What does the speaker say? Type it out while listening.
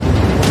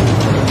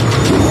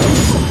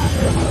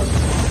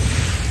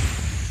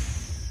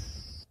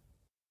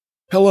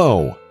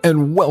Hello,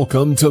 and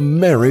welcome to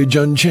Marriage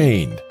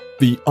Unchained,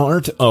 the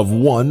art of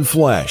one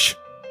flesh,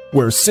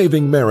 where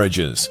saving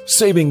marriages,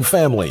 saving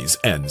families,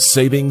 and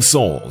saving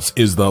souls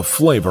is the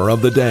flavor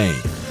of the day.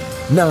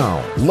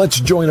 Now, let's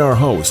join our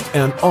host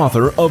and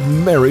author of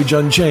Marriage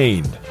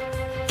Unchained,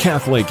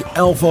 Catholic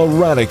Alpha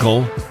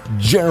Radical,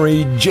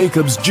 Jerry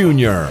Jacobs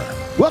Jr.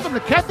 Welcome to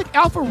Catholic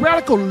Alpha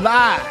Radical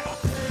Live,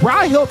 where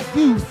I help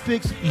you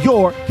fix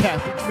your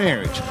Catholic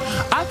marriage.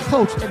 I've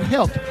coached and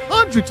helped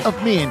hundreds of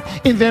men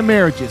in their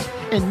marriages,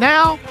 and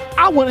now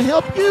I want to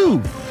help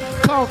you.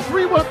 Call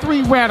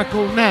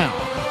 313-RADICAL now.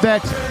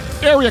 That's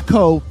area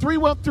code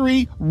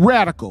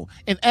 313-RADICAL,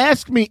 and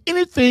ask me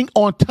anything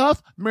on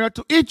tough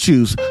marital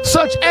issues,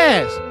 such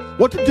as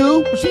what to do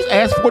when she's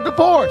asked for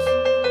divorce,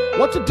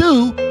 what to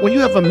do when you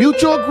have a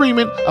mutual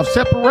agreement of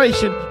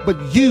separation but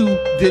you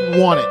didn't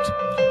want it,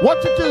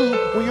 what to do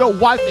when your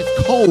wife is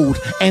cold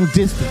and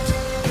distant,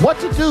 what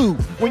to do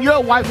when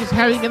your wife is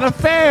having an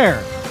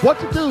affair, what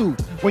to do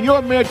when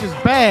your marriage is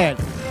bad,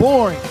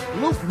 boring,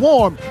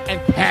 lukewarm, and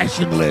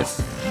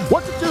passionless,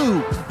 what to do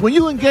when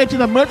you engage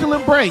in a marital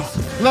embrace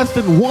less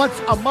than once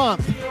a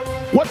month,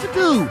 what to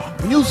do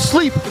when you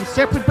sleep in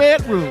separate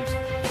bedrooms,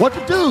 what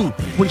to do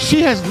when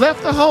she has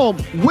left the home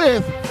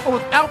with or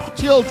without the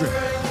children,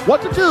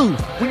 what to do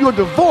when you're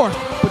divorced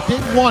but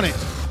didn't want it.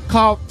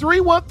 Call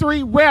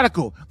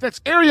 313-RADICAL.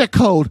 That's area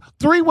code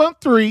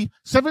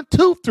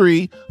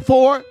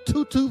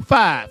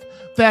 313-723-4225.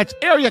 That's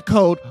area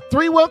code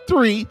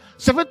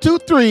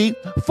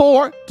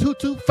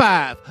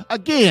 313-723-4225.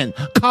 Again,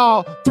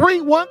 call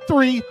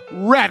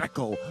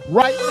 313-RADICAL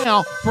right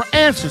now for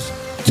answers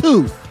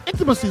to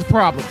intimacy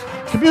problems,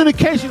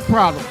 communication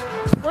problems,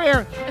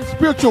 prayer and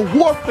spiritual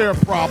warfare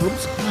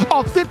problems,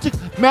 authentic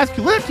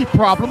masculinity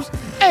problems,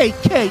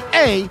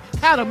 a.k.a.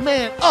 how to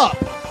man up.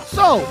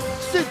 So,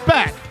 sit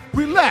back,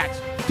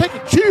 relax, take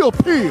a chill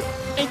pill,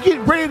 and get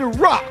ready to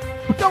rock.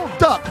 But don't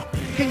duck.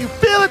 Can you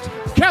feel it?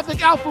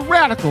 Catholic Alpha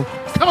Radical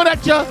coming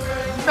at you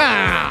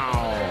now.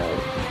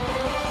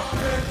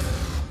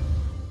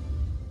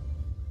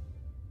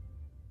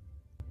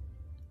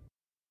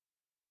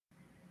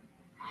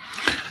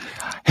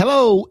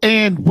 Hello,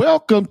 and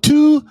welcome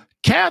to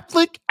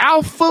Catholic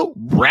Alpha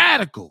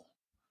Radical,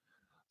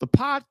 the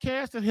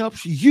podcast that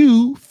helps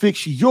you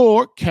fix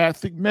your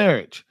Catholic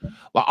marriage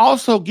while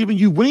also giving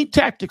you winning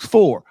tactics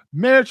for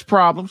marriage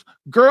problems,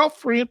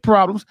 girlfriend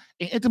problems,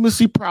 and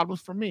intimacy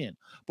problems for men.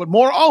 But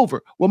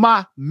moreover,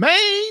 my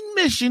main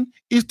mission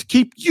is to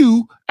keep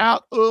you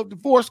out of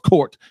divorce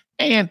court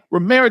and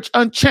Marriage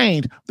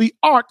Unchained, the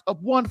art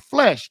of one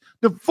flesh.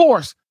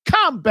 Divorce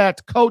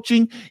combat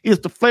coaching is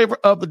the flavor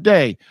of the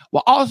day,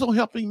 while also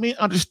helping men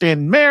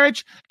understand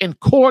marriage and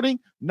courting,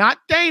 not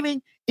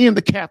dating, in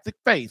the Catholic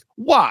faith.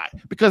 Why?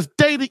 Because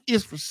dating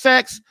is for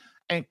sex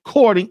and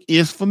courting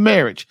is for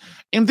marriage.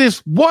 In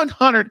this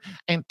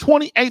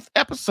 128th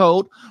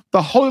episode,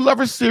 the Holy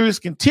Lover series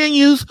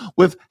continues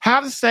with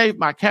how to save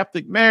my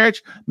Catholic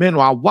marriage.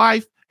 My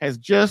wife has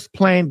just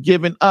plain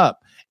given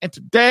up. And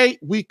today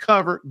we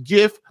cover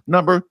gift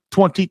number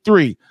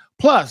 23,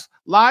 plus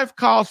live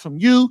calls from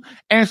you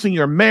answering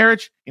your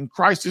marriage and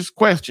crisis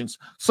questions.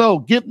 So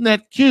get in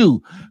that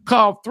queue.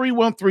 Call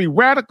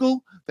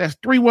 313-RADICAL. That's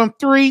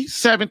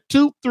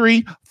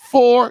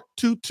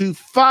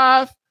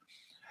 313-723-4225.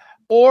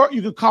 Or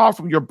you can call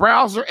from your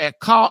browser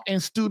at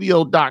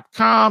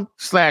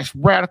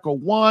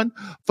callinstudio.com/radical1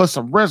 for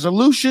some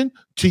resolution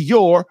to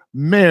your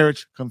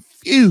marriage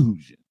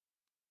confusion.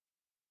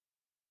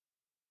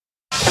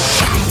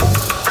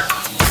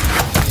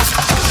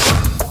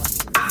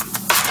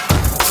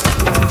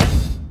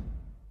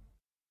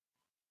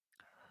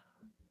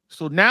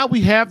 So now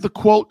we have the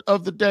quote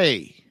of the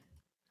day.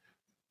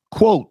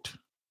 Quote,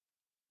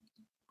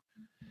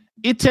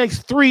 "It takes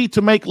three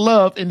to make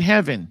love in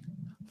heaven: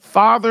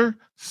 Father,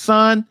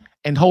 Son,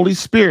 and Holy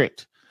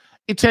Spirit.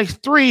 It takes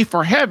three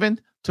for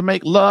heaven to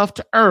make love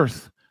to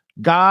earth: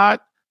 God,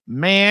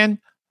 man,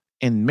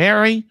 and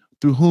Mary,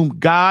 through whom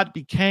God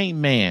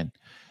became man.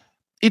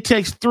 It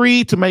takes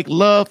three to make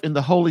love in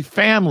the Holy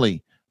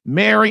Family: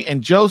 Mary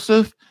and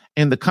Joseph,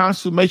 and the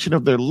consummation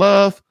of their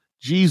love,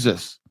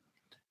 Jesus.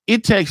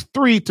 It takes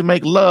three to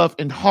make love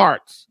in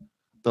hearts: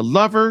 the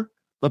lover,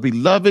 the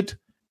beloved,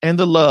 and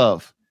the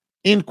love."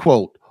 End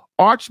quote.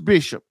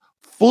 Archbishop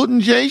Fulton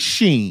J.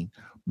 Sheen,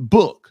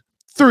 book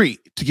 3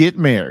 to Get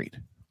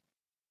Married.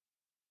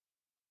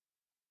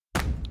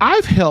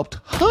 I've helped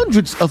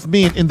hundreds of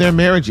men in their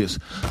marriages.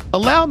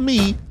 Allow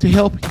me to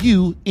help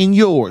you in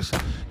yours.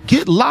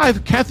 Get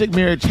live Catholic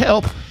marriage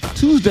help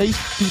Tuesdays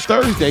through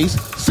Thursdays,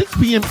 6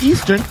 p.m.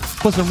 Eastern,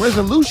 for some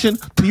resolution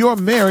to your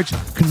marriage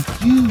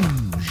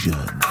confusion.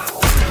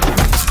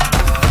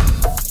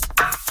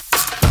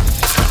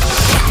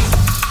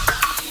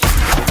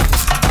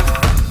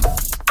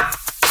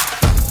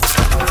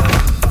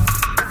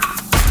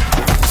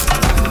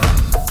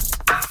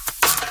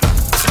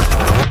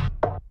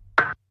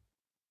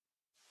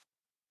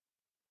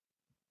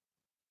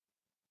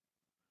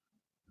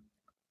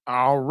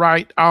 All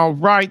right. All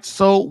right.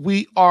 So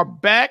we are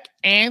back.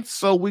 And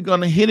so we're going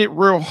to hit it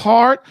real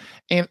hard.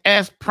 And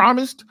as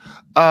promised,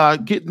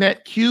 getting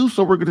that cue.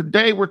 So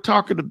today we're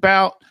talking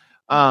about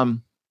a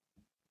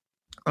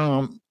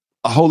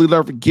holy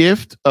lover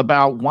gift,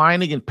 about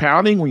whining and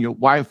pouting when your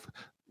wife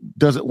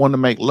doesn't want to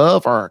make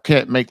love or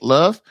can't make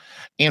love.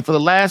 And for the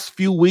last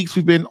few weeks,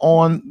 we've been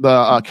on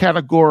the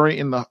category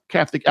in the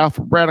Catholic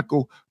Alpha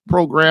Radical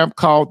program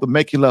called the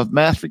Making Love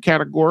Mastery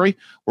category,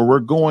 where we're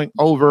going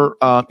over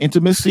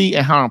intimacy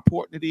and how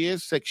important it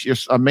is,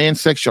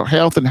 man's sexual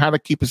health and how to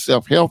keep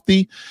himself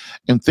healthy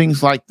and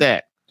things like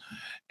that.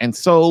 And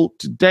so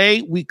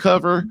today we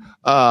cover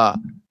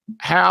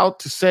how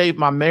to save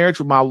my marriage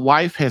when my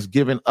wife has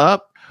given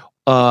up,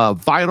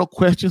 vital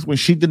questions when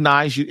she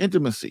denies you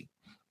intimacy.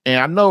 And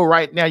I know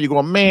right now you're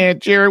going, man,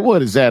 Jared,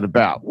 what is that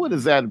about? What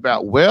is that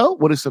about? Well,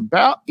 what it's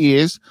about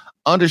is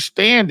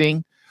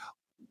understanding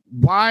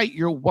why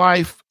your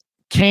wife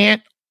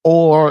can't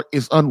or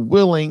is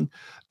unwilling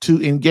to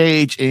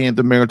engage in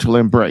the marital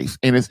embrace.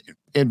 And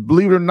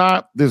believe it or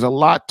not, there's a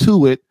lot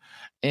to it.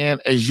 And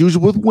as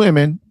usual with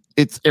women,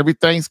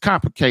 everything's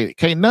complicated.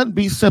 Can't nothing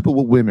be simple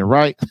with women,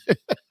 right?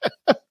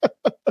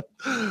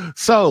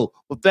 So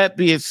with that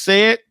being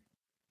said,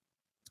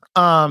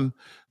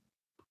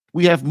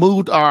 we have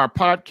moved our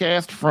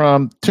podcast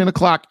from 10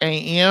 o'clock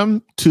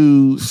a.m.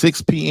 to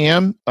 6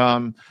 p.m.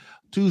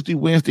 Tuesday,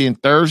 Wednesday, and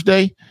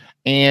Thursday.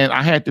 And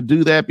I had to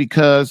do that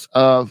because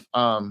of,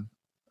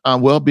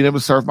 being able to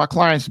serve my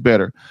clients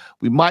better.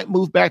 We might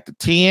move back to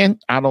 10.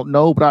 I don't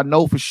know, but I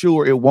know for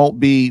sure it won't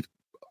be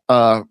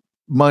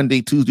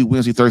Monday, Tuesday,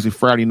 Wednesday, Thursday,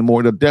 Friday in the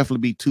morning. It'll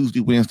definitely be Tuesday,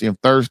 Wednesday,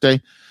 and Thursday.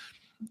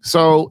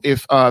 So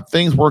if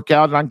things work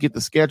out and I can get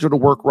the schedule to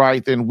work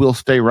right, then we'll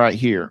stay right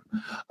here.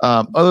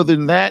 Other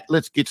than that,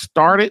 let's get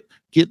started.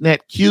 Getting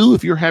that cue.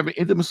 If you're having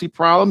intimacy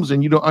problems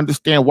and you don't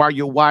understand why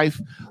your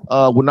wife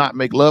will not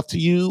make love to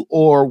you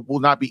or will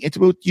not be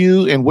intimate with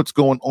you and what's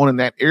going on in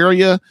that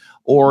area,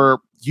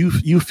 or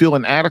you feel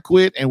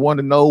inadequate and want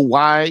to know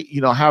why,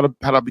 how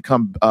to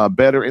become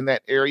better in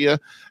that area,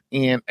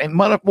 and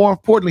more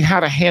importantly, how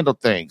to handle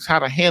things, how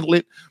to handle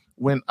it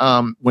when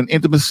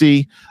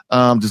intimacy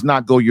does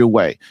not go your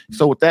way.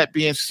 So with that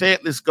being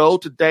said, let's go.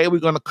 Today we're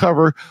going to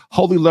cover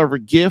Holy Lover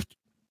Gift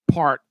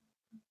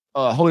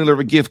Holy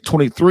Lover Gift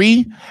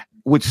 23,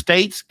 which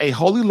states a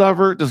holy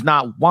lover does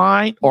not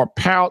whine or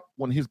pout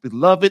when his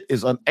beloved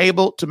is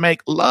unable to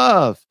make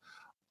love.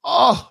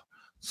 Oh,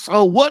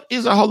 so what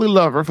is a holy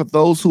lover for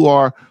those who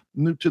are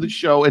new to the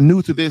show and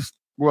new to this?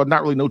 Well,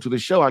 not really new to the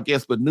show, I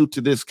guess, but new to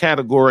this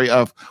category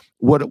of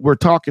what we're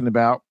talking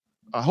about.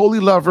 A holy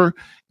lover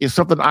is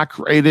something I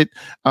created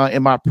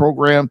in my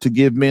program to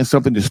give men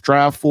something to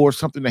strive for,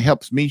 something that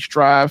helps me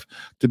strive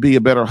to be a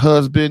better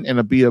husband and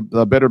to be a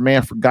better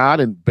man for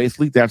God. And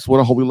basically, that's what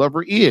a holy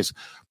lover is.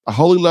 A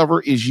holy lover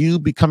is you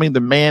becoming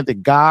the man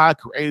that God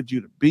created you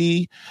to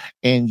be,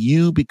 and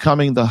you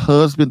becoming the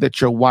husband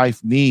that your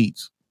wife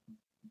needs.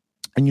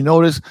 And you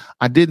notice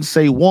I didn't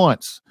say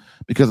once,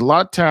 because a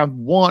lot of times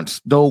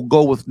wants don't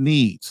go with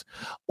needs.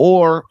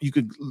 Or you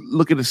could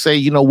look at it and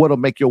say, what'll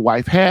make your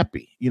wife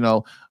happy?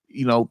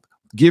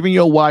 Giving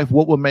your wife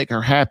what will make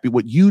her happy,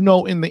 what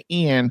in the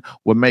end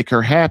will make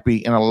her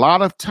happy. And a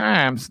lot of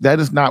times that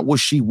is not what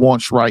she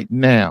wants right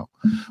now.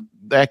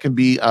 That can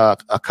be a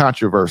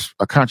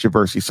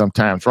controversy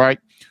sometimes, right?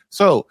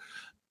 So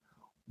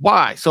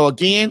why? So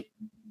again,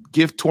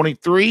 Gift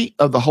 23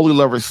 of the Holy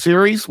Lover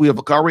series. We have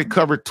already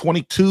covered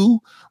 22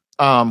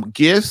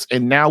 gifts,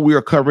 and now we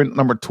are covering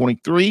number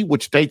 23,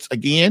 which states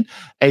again,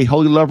 a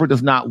holy lover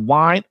does not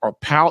whine or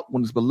pout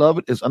when his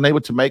beloved is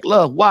unable to make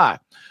love. Why?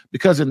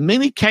 Because in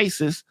many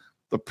cases,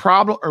 the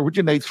problem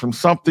originates from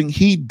something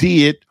he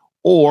did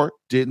or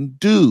didn't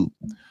do.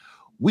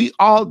 We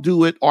all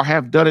do it or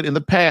have done it in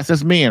the past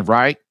as men,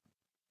 right?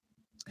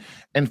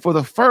 And for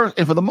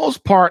the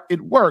most part,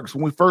 it works.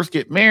 When we first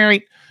get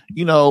married,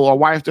 our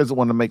wife doesn't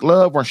want to make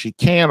love, or she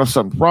can, or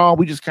something's wrong.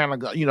 We just kind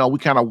of, we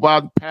kind of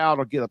wild and pout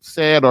or get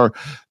upset or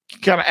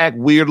kind of act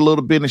weird a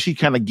little bit, and she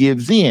kind of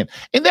gives in.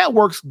 And that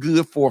works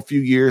good for a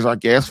few years, I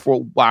guess, for a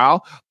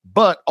while.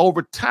 But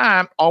over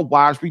time, our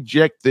wives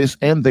reject this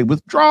and they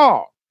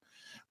withdraw.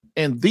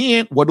 And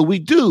then what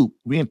do?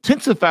 We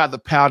intensify the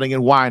pouting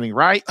and whining,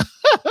 right?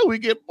 We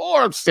get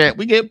more upset.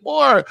 We get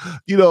more,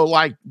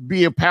 like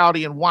being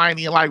pouty and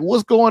whiny and like,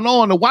 what's going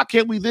on? And why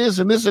can't we this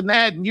and this and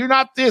that? And you're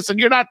not this and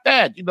you're not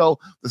that. The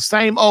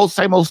same old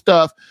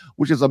stuff,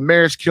 which is a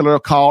marriage killer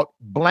called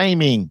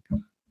blaming.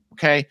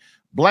 Okay.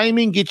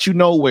 Blaming gets you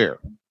nowhere.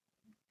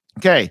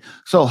 Okay.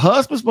 So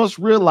husbands must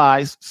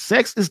realize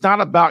sex is not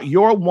about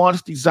your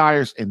wants,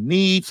 desires, and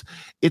needs.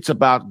 It's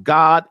about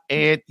God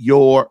and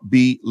your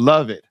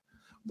beloved.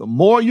 The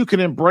more you can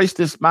embrace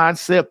this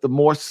mindset, the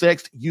more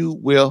sex you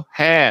will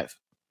have.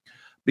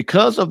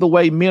 Because of the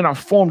way men are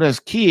formed as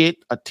a kid,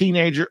 a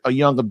teenager, a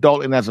young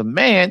adult, and as a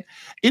man,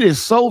 it is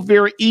so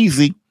very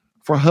easy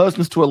for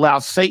husbands to allow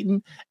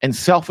Satan and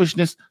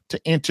selfishness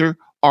to enter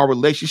our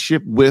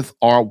relationship with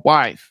our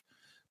wife.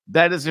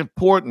 That is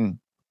important.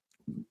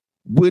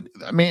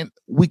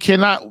 we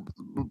cannot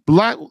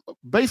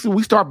basically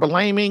we start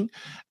blaming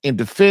and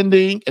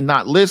defending and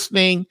not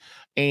listening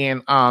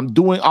and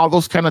doing all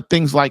those kind of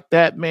things like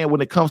that, man,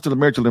 when it comes to the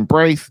marital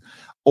embrace,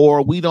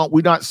 or we're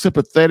not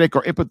sympathetic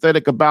or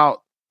empathetic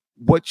about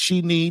what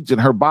she needs in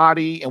her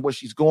body and what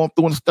she's going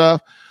through and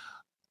stuff.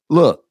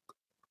 Look,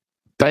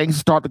 things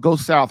start to go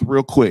south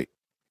real quick.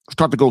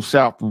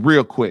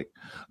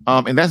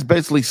 And that's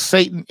basically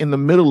Satan in the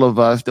middle of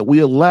us that we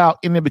allow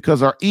in there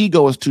because our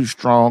ego is too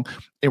strong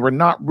and we're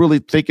not really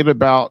thinking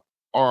about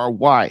our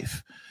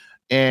wife.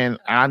 And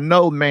I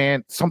know,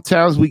 man,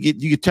 sometimes you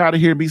get tired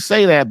of hearing me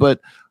say that, but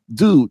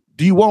dude,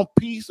 do you want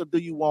peace or do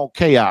you want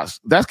chaos?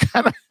 That's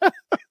kind of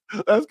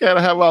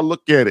how I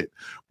look at it.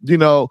 You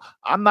know,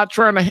 I'm not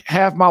trying to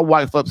have my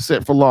wife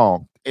upset for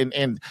long.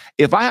 And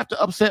if I have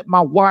to upset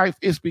my wife,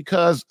 it's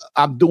because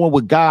I'm doing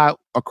what God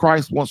or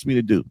Christ wants me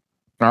to do.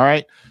 All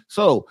right.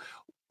 So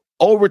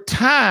over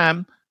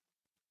time,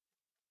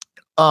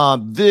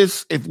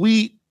 if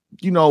we,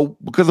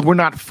 because we're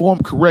not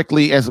formed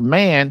correctly as a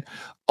man,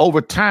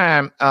 over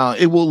time,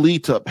 it will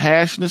lead to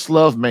passionate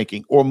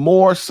lovemaking or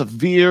more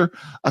severe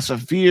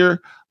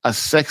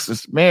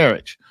sexist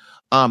marriage.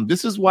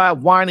 This is why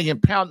whining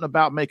and pouting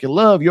about making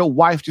love, your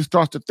wife just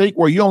starts to think,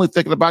 well, you're only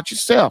thinking about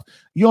yourself.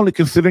 You're only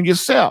considering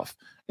yourself.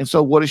 And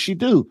so what does she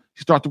do?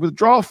 She starts to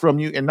withdraw from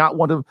you and not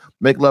want to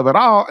make love at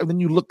all. And then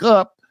you look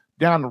up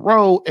down the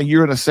road and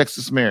you're in a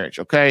sexist marriage.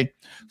 Okay.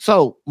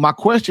 So my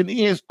question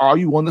is, are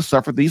you willing to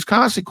suffer these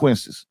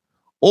consequences?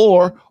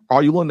 Or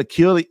are you willing to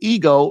kill the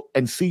ego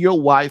and see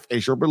your wife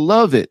as your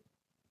beloved?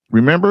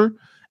 Remember,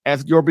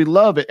 as your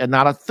beloved and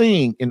not a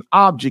thing, an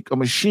object, a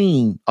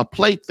machine, a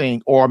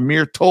plaything, or a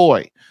mere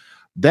toy.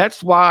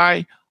 That's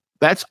why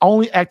that's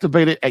only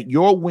activated at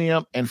your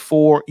whim and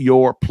for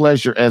your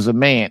pleasure as a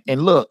man.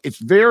 And look, it's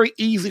very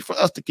easy for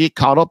us to get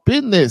caught up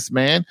in this,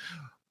 man.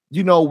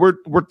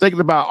 We're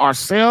thinking about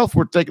ourselves.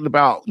 We're thinking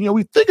about,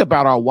 we think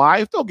about our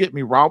wife. Don't get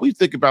me wrong. We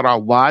think about our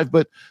wife,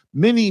 but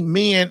many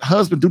men,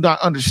 husbands do not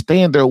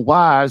understand their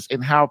wives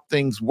and how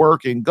things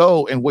work and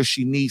go and what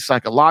she needs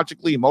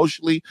psychologically,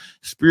 emotionally,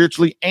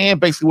 spiritually, and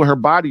basically what her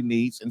body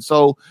needs. And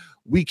so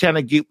we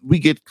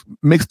get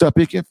mixed up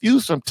and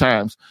confused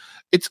sometimes.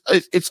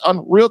 It's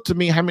unreal to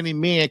me how many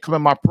men come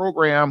in my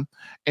program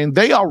and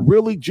they are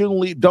really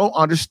genuinely don't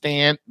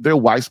understand their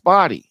wife's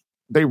body.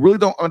 They really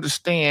don't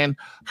understand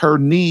her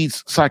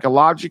needs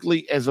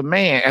psychologically as a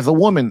man, as a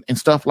woman, and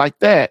stuff like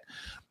that.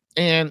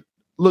 And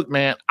look,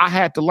 man, I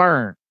had to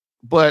learn,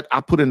 but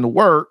I put in the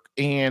work,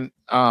 and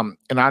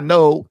I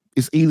know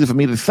it's easy for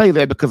me to say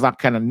that because I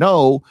kind of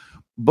know.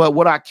 But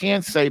what I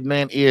can say,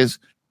 man, is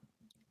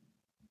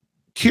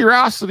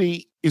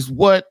curiosity is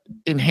what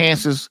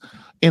enhances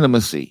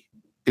intimacy.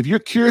 If you're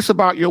curious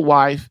about your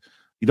wife,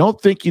 you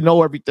don't think you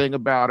know everything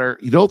about her.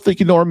 You don't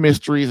think you know her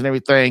mysteries and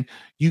everything.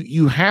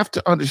 You have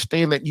to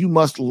understand that you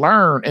must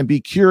learn and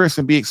be curious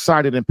and be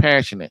excited and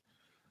passionate.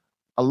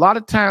 A lot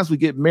of times we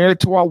get married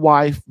to our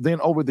wife. Then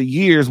over the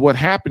years, what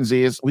happens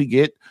is we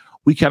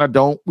kind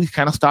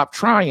of stop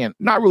trying,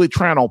 not really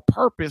trying on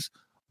purpose,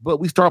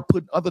 but we start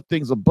putting other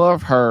things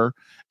above her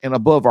and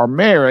above our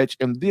marriage.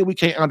 And then we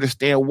can't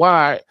understand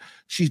why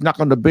she's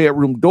knocking on the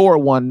bedroom door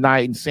one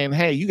night and saying,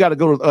 hey, you got to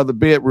go to the other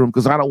bedroom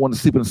because I don't want to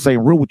sleep in the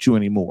same room with you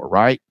anymore.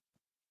 Right.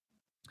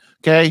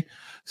 Okay.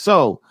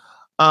 So,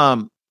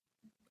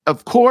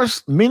 of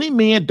course, many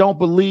men don't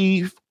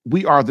believe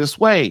we are this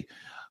way,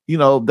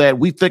 that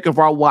we think of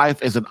our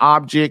wife as an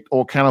object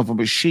or kind of a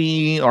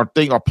machine or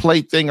thing or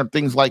plaything or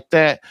things like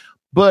that.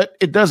 But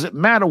it doesn't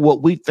matter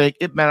what we think.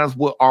 It matters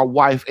what our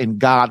wife and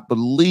God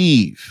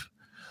believe.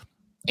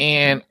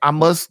 And I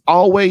must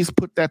always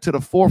put that to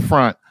the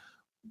forefront.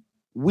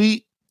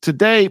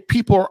 Today,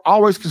 people are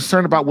always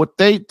concerned about what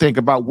they think,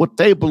 about what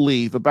they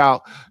believe,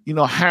 about,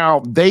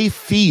 how they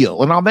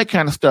feel and all that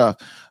kind of stuff.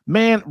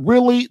 Man,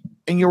 really,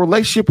 in your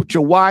relationship with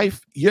your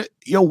wife,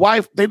 your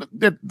wife,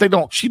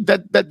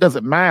 that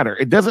doesn't matter.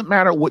 It doesn't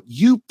matter what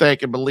you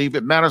think and believe.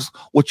 It matters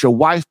what your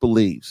wife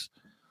believes,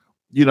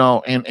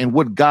 and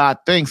what God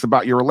thinks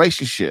about your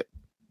relationship.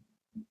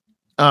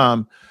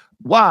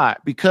 Why?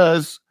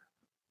 Because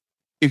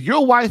if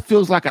your wife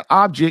feels like an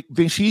object,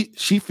 then she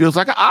feels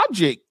like an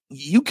object.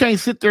 You can't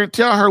sit there and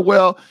tell her,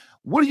 well,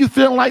 what are you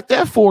feeling like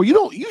that for?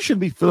 You shouldn't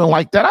be feeling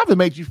like that. I haven't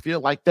made you feel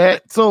like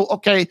that. So,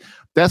 okay,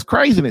 that's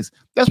craziness.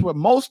 That's what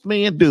most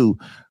men do.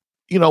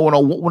 When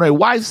a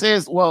wife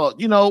says, well,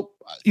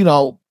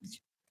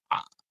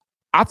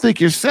 I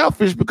think you're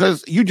selfish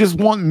because you just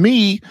want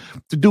me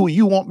to do what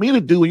you want me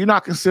to do, and you're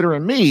not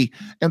considering me.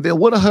 And then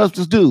what do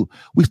husbands do?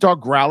 We start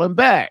growling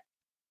back.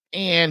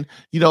 And,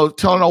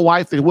 telling our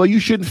wife that, well, you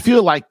shouldn't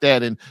feel like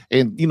that. And,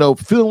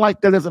 feeling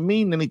like that doesn't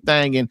mean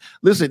anything. And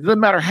listen, it doesn't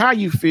matter how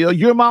you feel.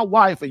 You're my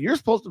wife and we're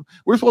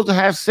supposed to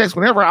have sex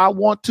whenever I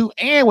want to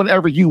and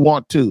whenever you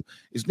want to.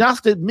 It's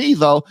not just me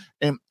though.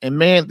 And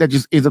man, that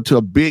just ends up to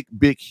a big,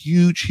 big,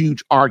 huge,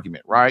 huge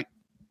argument. Right.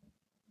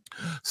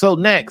 So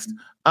next,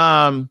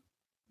 our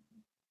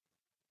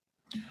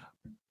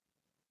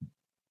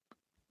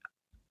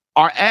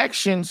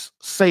actions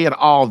say it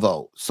all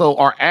though. So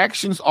our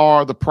actions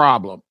are the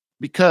problem.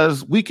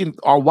 because we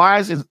are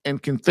wise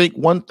and can think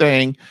one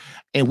thing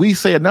and we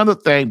say another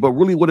thing, but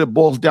really what it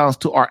boils down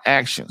to our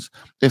actions,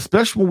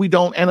 especially when we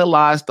don't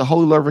analyze the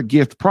holy lover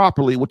gift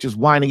properly, which is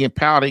whining and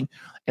pouting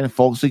and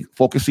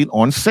focusing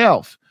on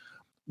self.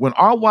 When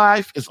our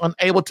wife is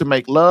unable to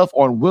make love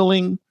or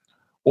unwilling,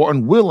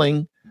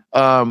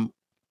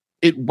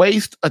 it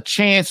wastes a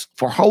chance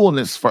for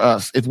wholeness for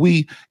us if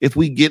we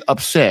get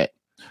upset.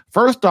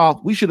 First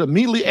off, we should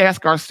immediately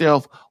ask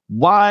ourselves,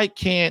 why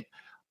can't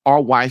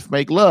our wife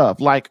make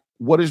love? Like,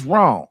 what is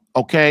wrong?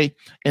 Okay.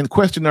 And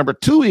question number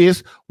 2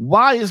 is,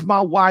 why is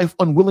my wife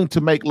unwilling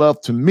to make love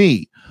to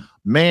me?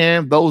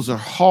 Man, those are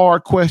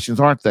hard questions,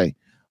 aren't they?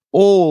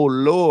 Oh,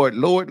 Lord.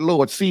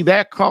 See,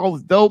 that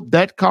causes,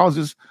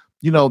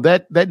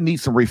 that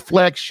needs some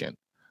reflection,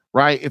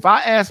 right? If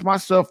I ask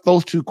myself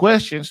those 2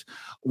 questions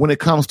when it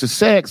comes to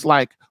sex,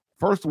 like,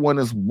 first one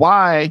is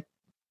why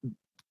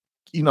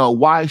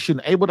is she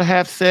able to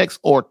have sex?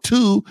 Or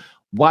 2,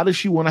 why does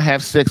she want to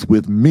have sex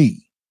with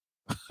me?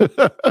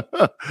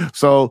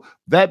 So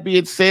that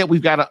being said,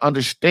 we've got to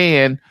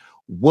understand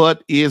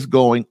what is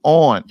going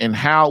on and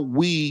how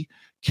we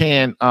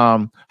can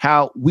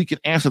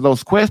answer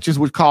those questions,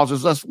 which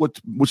causes us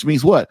which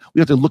means what?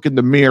 We have to look in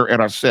the mirror at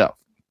ourselves.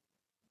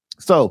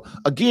 So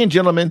again,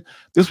 gentlemen,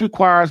 this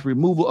requires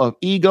removal of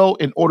ego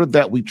in order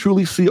that we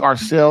truly see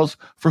ourselves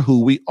for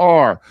who we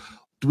are.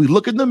 Do we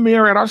look in the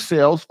mirror at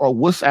ourselves or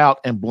wuss out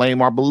and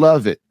blame our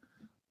beloved?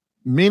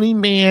 Many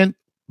men,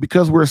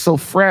 because we're so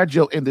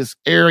fragile in this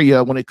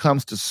area when it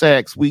comes to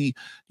sex, we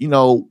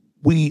can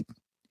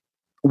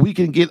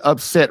get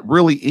upset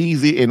really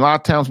easy. And a lot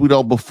of times we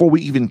don't, before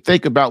we even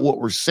think about what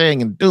we're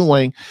saying and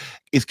doing,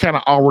 it's kind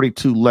of already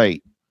too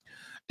late.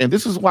 And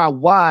this is why,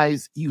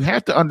 wives, you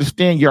have to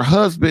understand your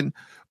husband,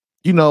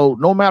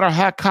 no matter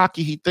how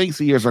cocky he thinks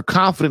he is or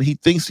confident he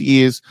thinks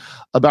he is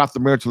about the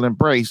marital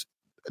embrace,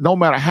 no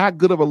matter how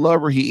good of a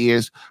lover he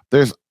is,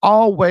 there's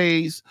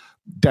always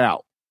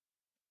doubt.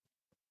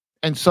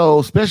 And so,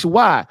 especially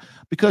why?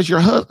 Because your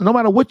husband, no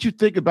matter what you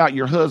think about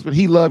your husband,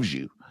 he loves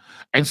you.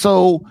 And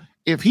so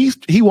if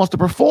he wants to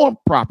perform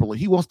properly,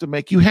 he wants to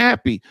make you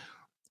happy.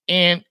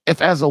 And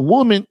if as a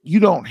woman,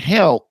 you don't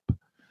help,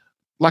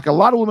 like a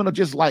lot of women are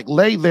just like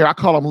lay there. I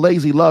call them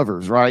lazy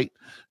lovers, right?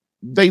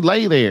 They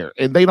lay there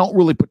and they don't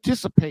really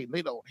participate.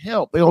 They don't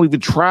help. They don't even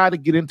try to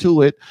get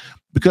into it,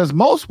 because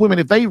most women,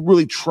 if they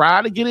really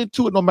try to get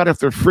into it, no matter if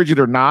they're frigid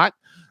or not,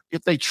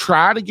 if they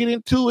try to get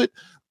into it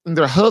and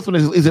their husband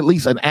is at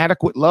least an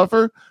adequate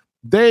lover,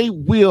 they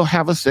will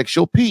have a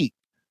sexual peak.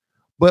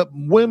 But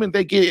women,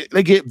 they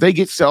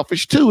get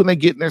selfish too, and they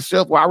get in their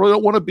self. Well, I really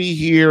don't want to be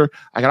here.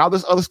 I got all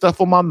this other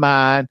stuff on my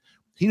mind.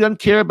 He doesn't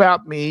care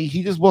about me.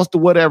 He just wants to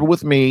whatever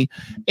with me.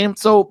 And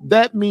so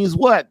that means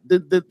what?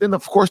 Then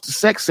of course the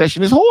sex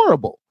session is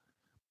horrible.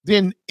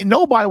 Then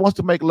nobody wants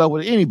to make love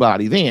with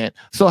anybody then.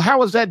 So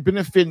how is that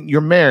benefiting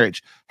your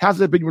marriage? How's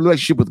that been your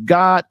relationship with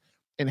God?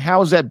 And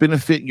how is that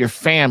benefiting your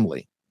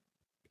family?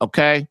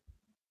 Okay.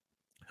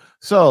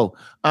 So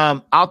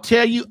I'll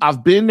tell you,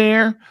 I've been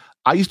there.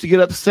 I used to get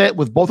upset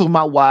with both of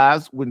my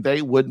wives when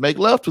they would make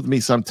love with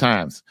me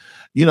sometimes,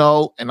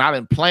 and I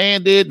didn't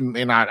plan it.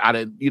 And I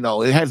didn't,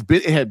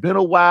 it had been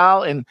a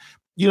while. And,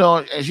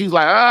 and she's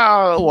like, oh,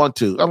 I don't want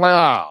to. I'm like,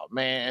 oh,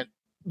 man,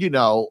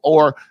 women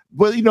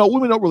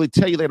don't really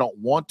tell you they don't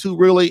want to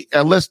really,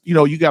 unless,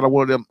 you got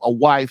a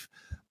wife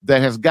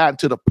that has gotten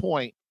to the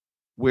point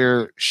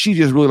where she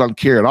just really doesn't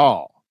care at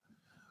all,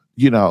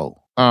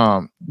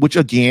 which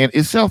again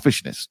is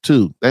selfishness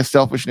too. That's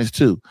selfishness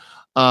too.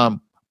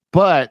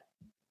 But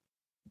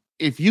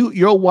if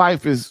your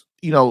wife is,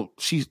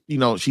 she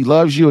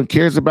loves you and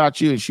cares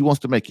about you and she wants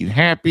to make you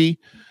happy,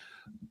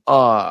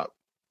 you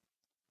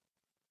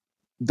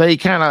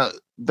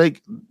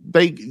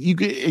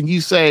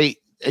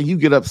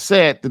get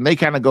upset, then they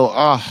kind of go,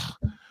 oh,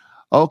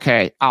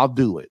 okay, I'll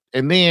do it.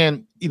 And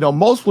then,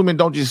 most women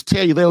don't just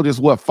tell you, they'll just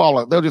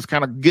they'll just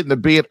kind of get in the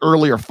bed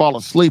early or fall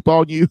asleep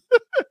on you,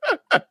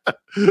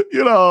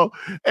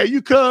 and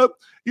you come,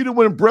 you didn't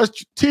want to brush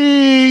your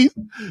teeth,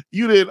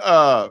 you didn't,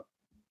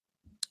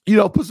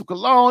 put some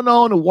cologne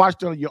on and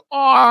washed on your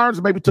arms,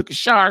 maybe took a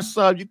shower,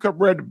 son, you come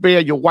ready to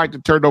bed, your wife to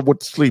turn over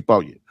to sleep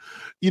on you.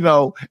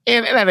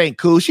 And that ain't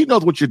cool. She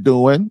knows what you're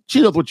doing.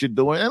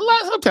 And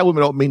sometimes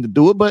women don't mean to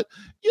do it, but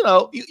you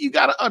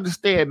got to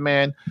understand,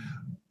 man.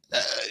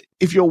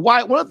 If your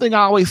wife, one thing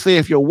I always say,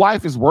 if your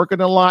wife is working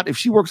a lot, if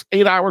she works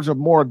 8 hours or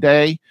more a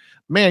day,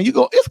 man,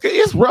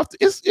 it's rough.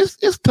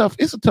 It's tough.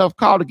 It's a tough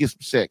call to get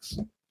some sex,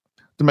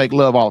 to make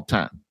love all the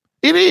time.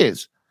 It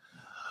is,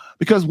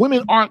 because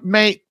women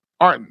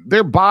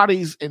their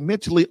bodies and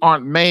mentally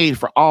aren't made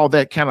for all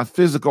that kind of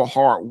physical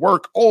hard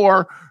work,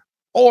 or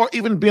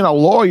even being a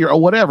lawyer or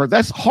whatever.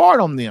 That's hard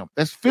on them.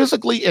 That's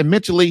physically and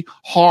mentally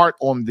hard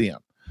on them,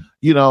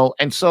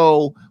 And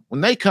so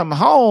when they come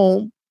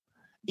home,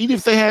 even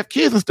if they have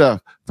kids and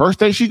stuff, first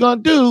thing she's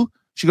going to do,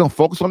 she's going to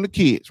focus on the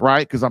kids,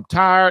 right? Because I'm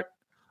tired.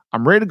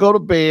 I'm ready to go to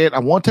bed. I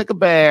want to take a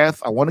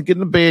bath. I want to get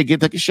in the bed,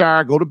 take a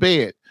shower, go to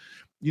bed.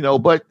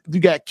 But you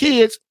got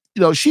kids,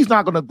 she's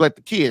not going to neglect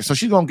the kids. So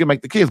she's going to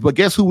make the kids. But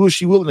guess who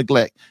she will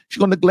neglect? She's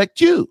going to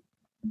neglect you,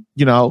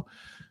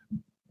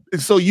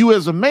 And so you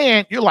as a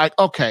man, you're like,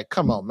 okay,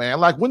 come on, man.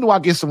 Like, when do I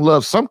get some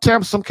love?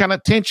 Sometimes some kind of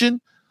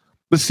attention.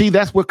 But see,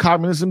 that's what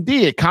communism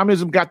did.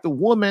 Communism got the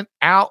woman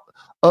out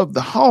of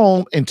the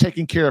home and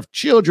taking care of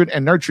children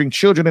and nurturing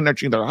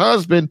their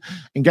husband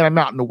and got them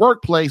out in the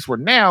workplace, where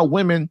now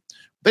women,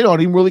 they don't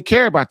even really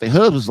care about their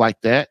husbands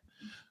like that.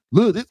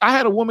 Look, I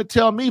had a woman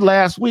tell me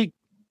last week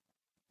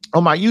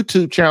on my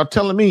YouTube channel,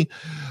 telling me,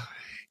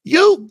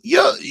 you're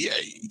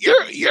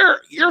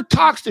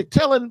toxic,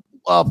 telling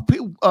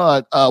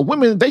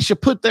women they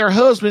should put their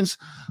husbands,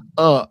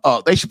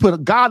 they should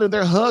put God in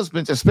their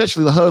husbands,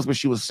 especially the husband.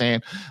 She was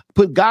saying,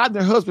 put God in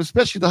their husband,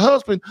 especially the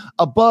husband,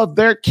 above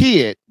their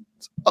kid.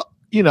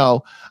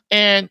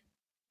 And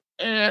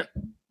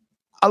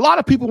a lot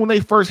of people, when they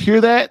first hear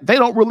that, they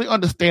don't really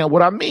understand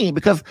what I mean,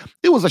 because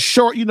it was a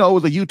short, it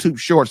was a YouTube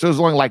short. So it was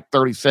only like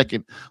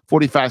 30-second,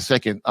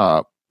 45-second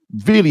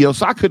video.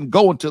 So I couldn't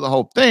go into the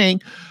whole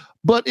thing,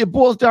 but it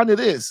boils down to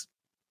this.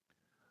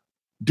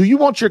 Do you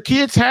want your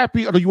kids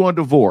happy, or do you want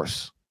a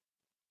divorce?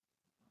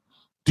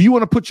 Do you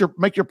want to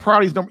make your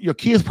priorities, your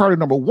kids priority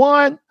number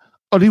one,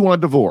 or do you want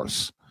a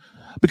divorce?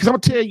 Because I'm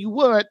going to tell you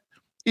what,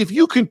 if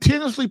you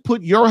continuously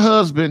put your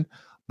husband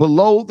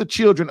below the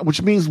children,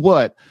 which means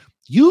what?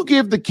 You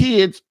give the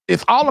kids,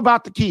 it's all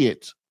about the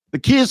kids. The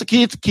kids.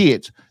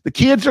 The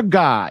kids are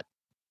God.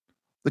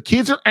 The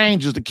kids are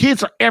angels. The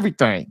kids are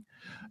everything.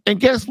 And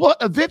guess what?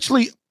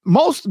 Eventually,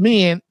 most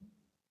men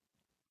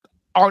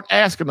aren't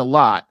asking a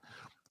lot.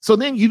 So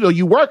then,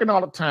 you're working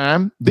all the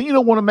time. Then you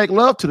don't want to make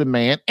love to the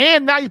man.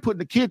 And now you're putting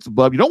the kids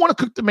above. You don't want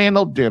to cook the man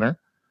no dinner.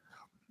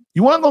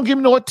 You weren't going to give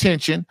him no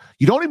attention.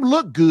 You don't even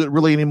look good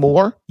really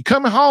anymore. You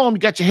coming home, you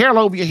got your hair all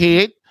over your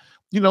head.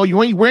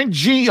 You ain't wearing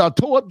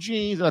toe-up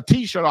jeans and a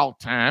T-shirt all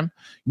the time.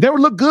 You never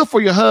look good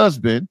for your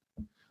husband.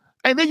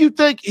 And then you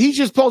think he's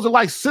just supposed to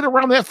like sit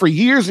around that for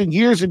years and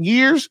years and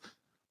years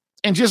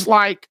and just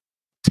like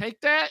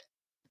take that?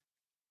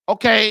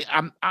 Okay,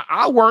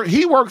 I work.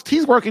 He's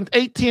working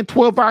 8, 10,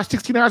 12 hours,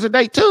 16 hours a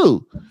day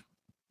too.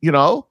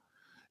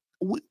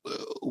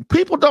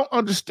 People don't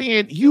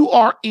understand you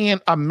are in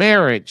a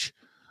marriage.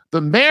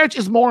 The marriage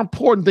is more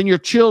important than your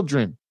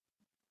children.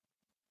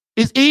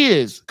 It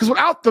is. Because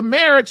without the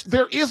marriage,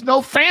 there is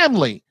no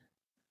family.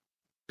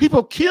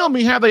 People kill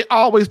me how they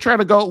always try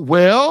to go,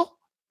 well,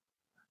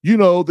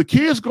 the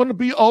kid's going to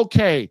be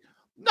okay.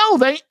 No,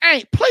 they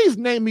ain't. Please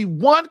name me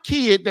one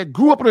kid that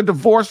grew up in a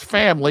divorced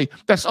family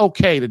that's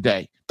okay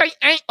today. They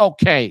ain't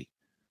okay.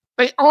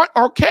 They aren't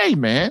okay,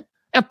 man.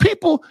 And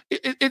people,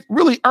 it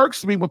really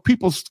irks me when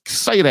people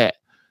say that.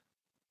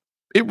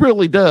 It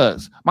really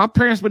does. My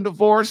parents been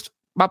divorced.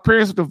 My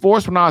parents were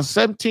divorced when I was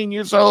 17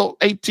 years old,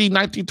 18,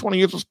 19, 20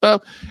 years of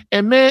stuff.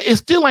 And man, it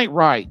still ain't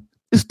right.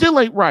 It still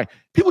ain't right.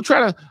 People try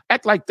to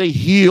act like they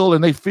heal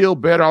and they feel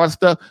better, all that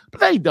stuff,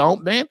 but they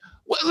don't, man.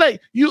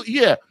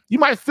 You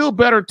might feel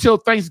better until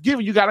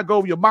Thanksgiving. You got to go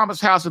over your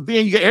mama's house, and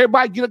then you get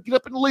everybody get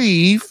up and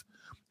leave,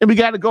 and we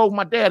got to go over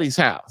my daddy's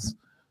house,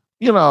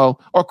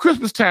 or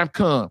Christmas time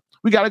come.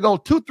 We got to go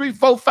 2, 3,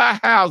 4, 5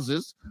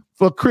 houses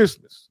for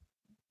Christmas.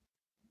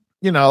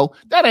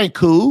 That ain't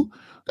cool.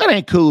 That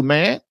ain't cool,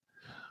 man.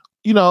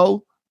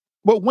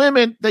 But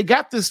women, they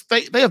got this.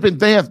 They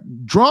have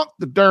drunk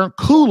the darn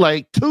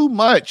Kool-Aid too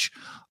much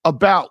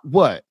about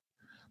what?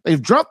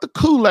 They've drunk the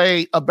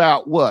Kool-Aid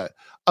about what?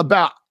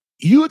 About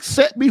you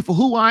accept me for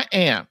who I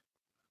am.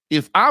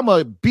 If I'm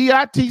a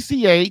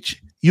bitch,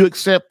 you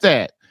accept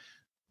that.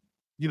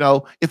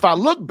 If I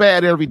look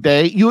bad every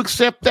day, you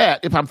accept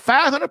that. If I'm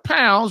 500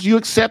 pounds, you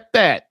accept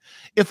that.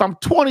 If I'm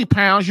 20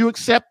 pounds, you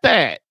accept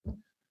that.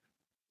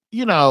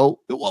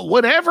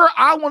 Whatever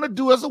I want to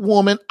do as a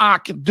woman, I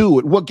can do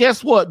it. Well,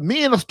 guess what?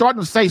 Men are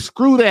starting to say,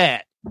 screw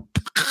that.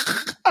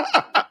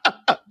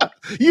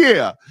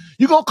 Yeah.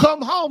 You're going to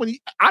come home, and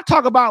I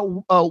talk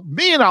about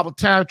men all the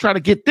time, trying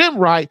to get them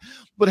right.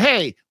 But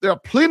hey, there are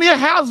plenty of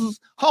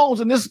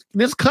homes in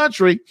this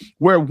country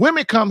where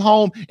women come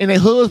home and their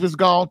husband's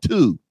gone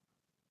too.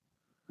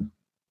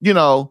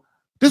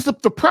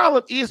 The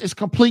problem is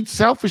complete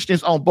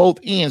selfishness on both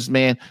ends,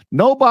 man.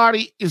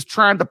 Nobody is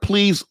trying to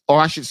please, or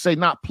I should say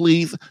not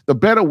please. The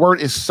better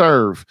word is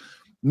serve.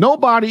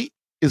 Nobody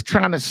is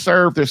trying to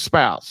serve their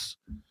spouse.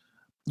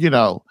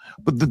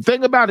 But the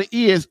thing about it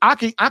is, I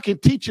can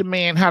teach a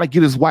man how to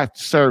get his wife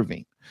to serve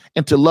him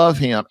and to love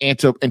him and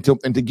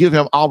to give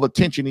him all the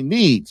attention he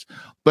needs.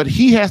 But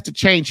he has to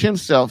change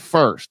himself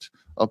first.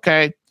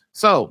 Okay.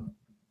 So,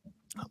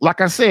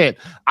 like I said,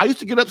 I used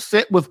to get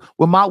upset with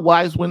my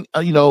wives when,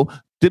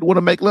 didn't want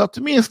to make love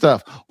to me and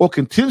stuff, or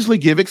continuously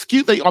give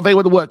excuses. They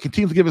would what?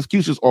 Continue to give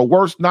excuses, or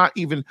worse, not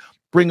even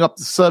bring up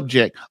the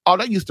subject. Oh,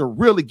 that used to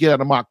really get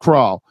under my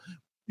crawl.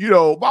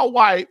 My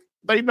wife,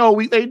 they know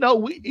we,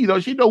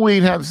 she know we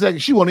ain't having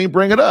sex. She won't even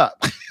bring it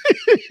up.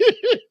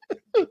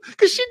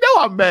 Because she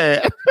know I'm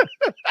mad.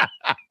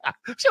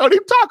 She don't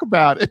even talk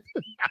about it.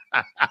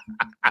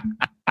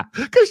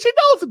 Because she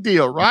knows the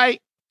deal, right?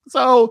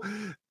 So,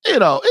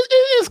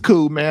 it's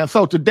cool, man.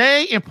 So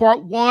today in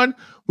part 1,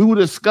 We will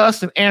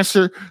discuss and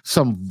answer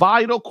some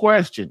vital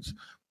questions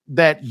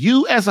that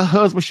you as a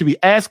husband should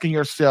be asking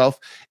yourself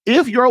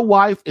if your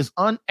wife is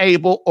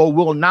unable or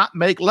will not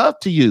make love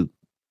to you.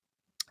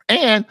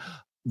 And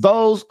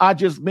those I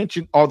just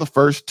mentioned are the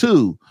first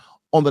two.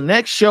 On the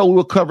next show,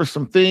 we'll cover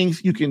some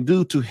things you can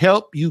do to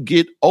help you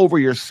get over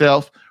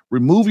yourself,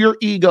 remove your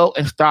ego,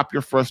 and stop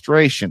your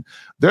frustration,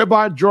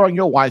 thereby drawing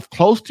your wife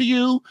close to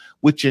you,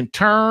 which in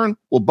turn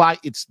will, by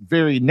its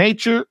very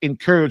nature,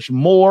 encourage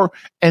more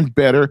and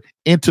better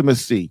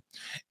intimacy.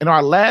 In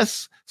our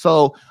last,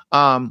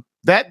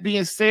 that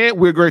being said,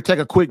 we're going to take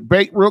a quick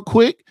break real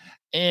quick,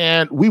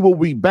 and we will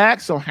be back.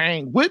 So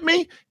hang with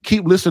me.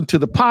 Keep listening to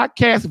the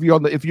podcast if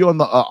you're on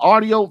the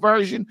audio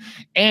version,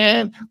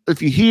 and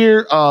if you're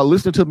here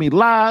listening to me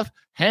live,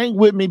 hang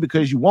with me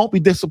because you won't be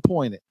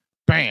disappointed.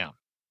 Bam.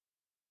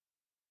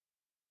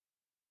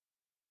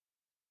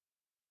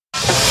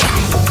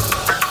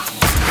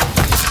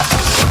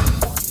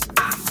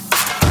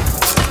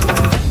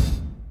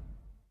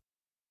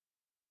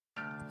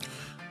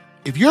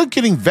 If you're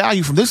getting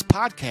value from this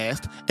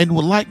podcast and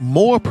would like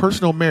more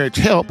personal marriage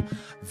help,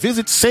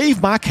 visit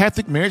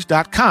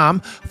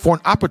SaveMyCatholicMarriage.com for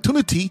an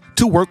opportunity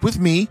to work with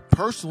me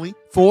personally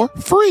for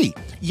free.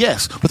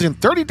 Yes, within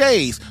 30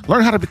 days,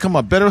 learn how to become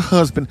a better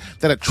husband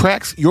that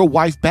attracts your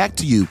wife back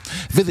to you.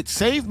 Visit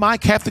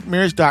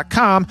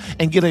SaveMyCatholicMarriage.com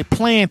and get a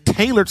plan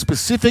tailored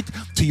specific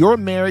to your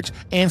marriage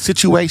and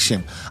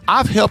situation.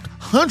 I've helped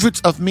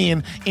hundreds of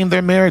men in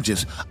their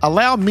marriages.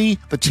 Allow me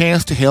the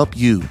chance to help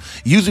you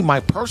using my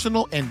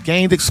personal and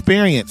gained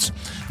experience.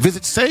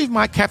 Visit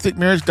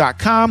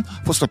SaveMyCatholicMarriage.com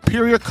for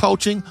superior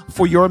coaching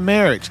for your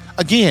marriage.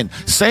 Again,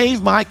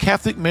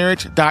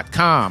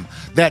 SaveMyCatholicMarriage.com.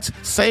 That's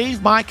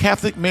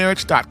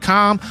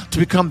SaveMyCatholicMarriage.com to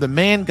become the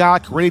man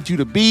God created you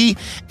to be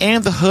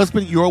and the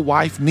husband your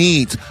wife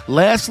needs.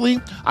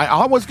 Lastly, I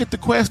always get the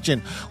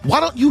question,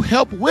 why don't you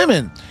help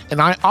women? And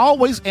I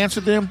always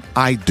answer them,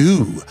 I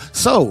do.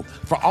 So,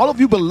 for all of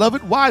you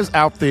beloved wives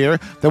out there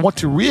that want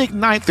to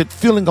reignite that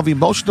feeling of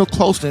emotional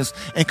closeness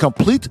and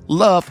complete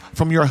love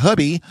from your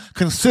hubby,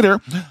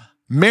 consider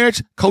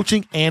marriage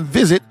coaching and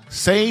visit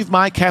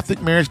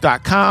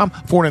SaveMyCatholicMarriage.com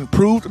for an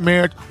improved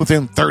marriage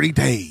within 30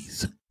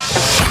 days.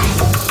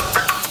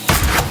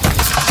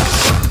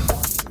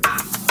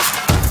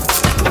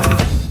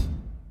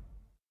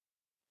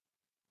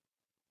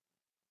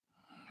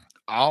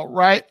 All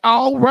right.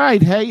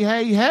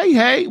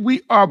 Hey.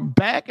 We are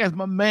back as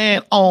my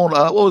man on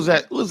what was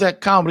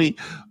that comedy?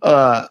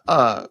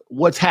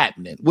 What's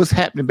happening? What's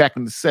happening back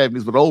in the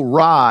 70s? But old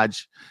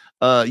Raj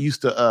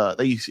used to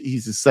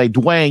say,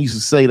 Dwayne used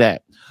to say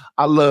that.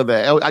 I love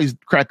that. I used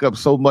to crack up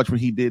so much when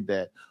he did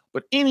that.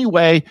 But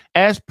anyway,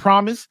 as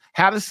promised,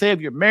 how to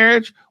save your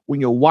marriage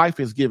when your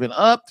wife is giving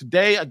up.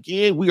 Today,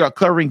 again, we are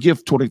covering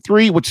gift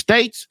 23, which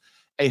states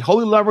a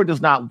holy lover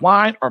does not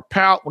whine or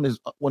pout a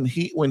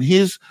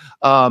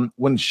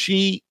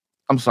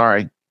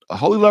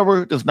holy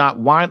lover does not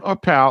whine or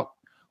pout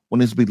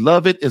when his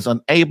beloved is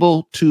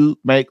unable to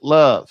make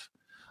love.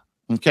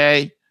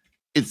 Okay.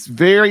 It's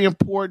very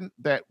important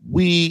that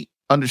we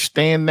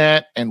understand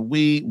that and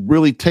we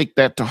really take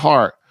that to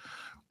heart.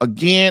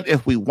 Again,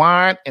 if we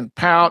whine and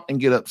pout and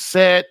get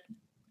upset,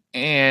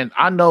 and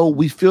I know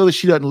we feel that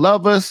she doesn't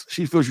love us,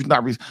 she feels she's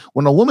not.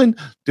 When a woman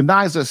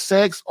denies us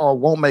sex or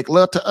won't make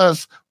love to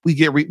us, we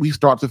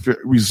start to feel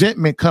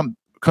resentment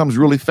comes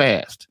really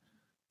fast,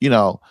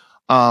 and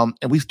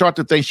we start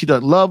to think she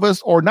doesn't love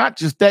us, or not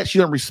just that, she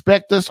doesn't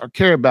respect us or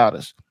care about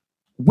us.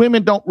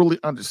 Women don't really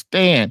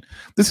understand.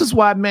 This is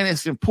why, man,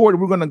 it's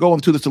important. We're going to go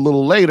into this a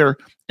little later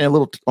and a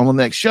little on the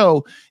next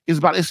show.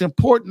 It's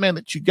important, man,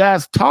 that you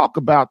guys talk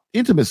about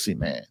intimacy,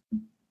 man.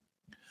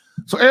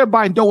 So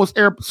everybody knows,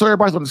 so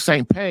everybody's on the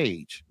same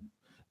page.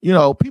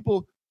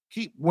 People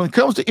when it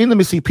comes to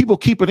intimacy, people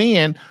keep it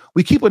in.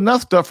 We keep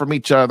enough stuff from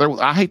each other.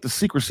 I hate the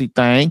secrecy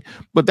thing,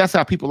 but that's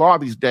how people are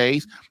these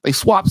days. They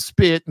swap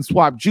spit and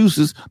swap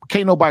juices, but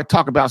can't nobody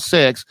talk about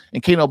sex,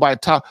 and can't nobody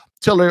tell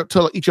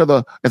each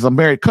other as a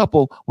married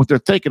couple what they're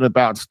thinking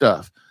about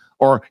stuff,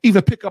 or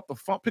even pick up the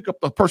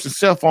person's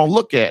cell phone,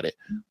 look at it.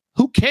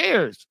 Who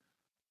cares?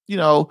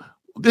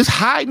 This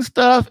hiding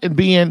stuff and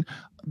being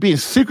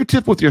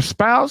secretive with your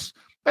spouse,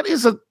 that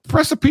is a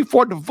recipe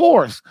for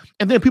divorce.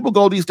 And then people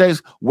go these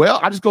days, well,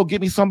 I just go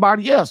get me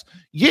somebody else.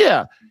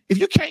 Yeah. If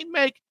you can't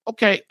I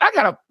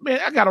got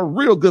a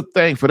real good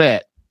thing for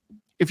that.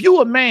 If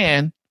you a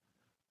man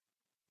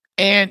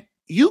and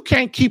you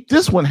can't keep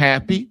this one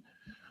happy,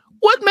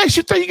 what makes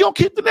you think you're going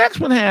to keep the next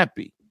one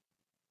happy?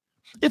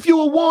 If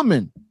you're a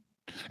woman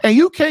and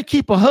you can't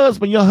keep your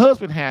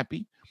husband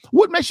happy,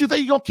 what makes you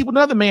think you're going to keep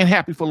another man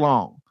happy for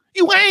long?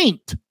 You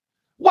ain't.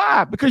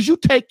 Why? Because you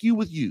take you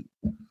with you.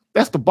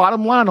 That's the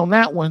bottom line on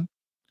that one.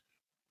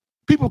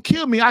 People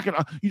kill me.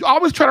 You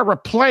always try to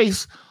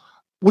replace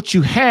what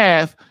you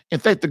have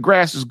and think the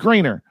grass is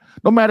greener.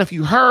 No matter if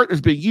you hurt,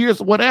 it's been years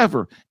or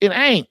whatever. It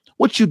ain't.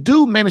 What you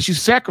do, man, is you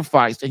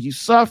sacrifice and you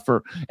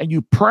suffer and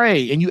you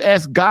pray and you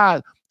ask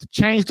God to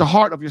change the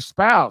heart of your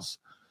spouse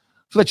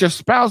so that your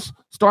spouse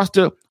starts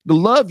to to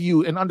love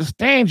you and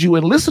understand you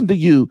and listen to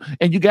you,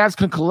 and you guys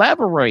can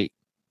collaborate.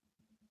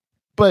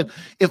 But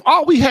if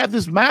all we have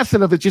this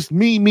mindset of it's just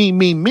me, me,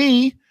 me,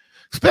 me,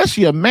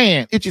 especially a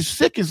man, it just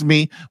sickens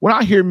me when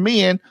I hear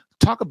men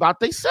talk about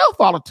themselves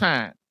all the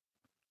time.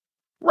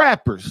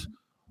 Rappers,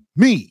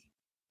 me,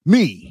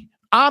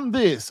 I'm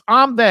this,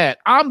 I'm that,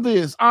 I'm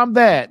this, I'm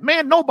that.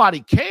 Man,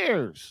 nobody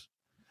cares.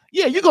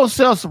 Yeah, you're going to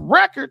sell some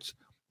records,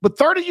 but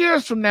 30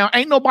 years from now,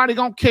 ain't nobody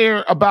going to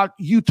care about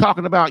you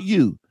talking about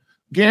you.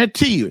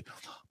 Guarantee you.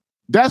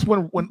 That's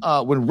when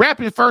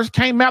rapping first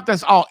came out,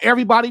 that's all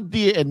everybody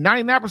did, and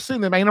 99%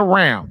 of them ain't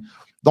around.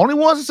 The only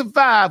ones that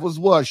survived was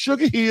what?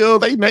 Sugar Hill.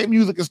 They made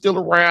music is still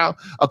around.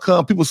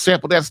 People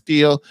sample that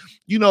still.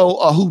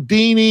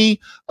 Houdini,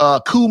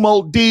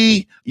 Kumo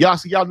D.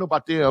 Y'all know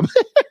about them.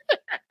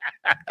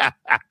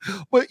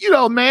 But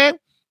man,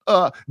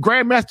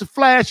 Grandmaster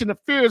Flash and the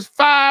Furious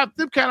Five,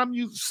 them kind of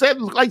music,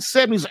 late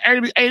 70s,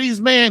 80s,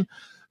 man.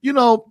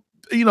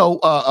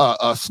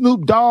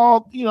 Snoop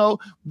Dogg,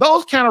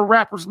 those kind of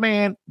rappers,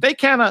 man, they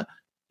kind of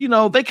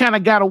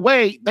got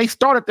away. They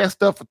started that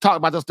stuff for talking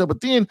about that stuff,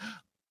 but then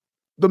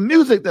the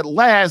music that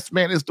lasts,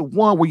 man, is the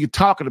one where you're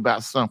talking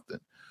about something.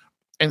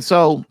 And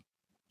so,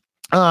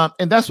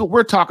 and that's what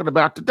we're talking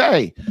about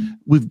today.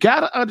 We've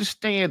got to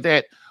understand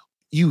that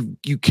you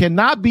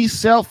cannot be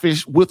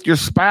selfish with your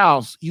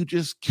spouse. You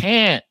just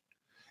can't.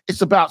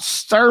 It's about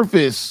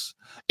service.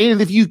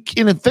 And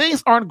if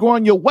things aren't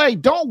going your way,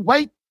 don't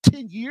wait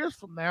 10 years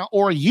from now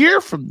or a year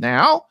from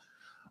now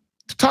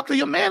to talk to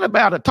your man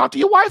about it. Talk to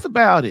your wife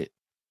about it.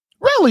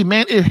 Really,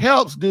 man, it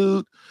helps,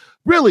 dude.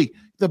 Really,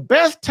 the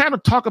best time to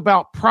talk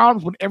about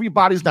problems when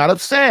everybody's not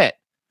upset.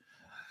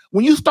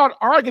 When you start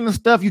arguing and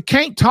stuff, you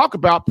can't talk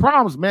about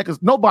problems, man,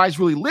 because nobody's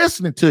really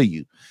listening to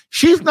you.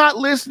 She's not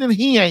listening.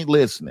 He ain't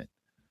listening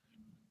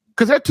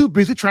because they're too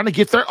busy trying to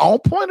get their own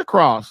point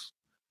across.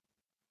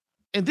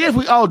 And then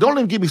don't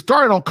even get me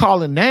started on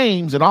calling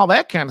names and all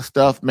that kind of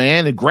stuff,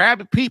 man, and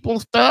grabbing people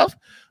and stuff.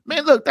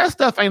 Man, look, that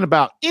stuff ain't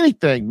about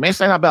anything, man.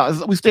 It's ain't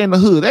about, we stay in the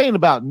hood. It ain't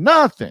about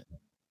nothing.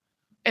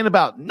 Ain't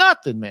about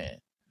nothing, man.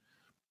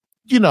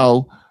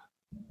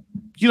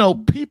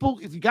 People,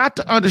 if you got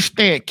to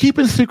understand,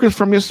 keeping secrets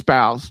from your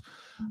spouse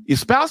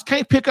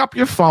can't pick up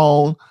your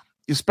phone.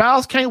 Your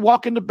spouse can't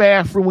walk in the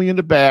bathroom when you're in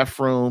the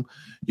bathroom.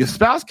 Your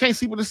spouse can't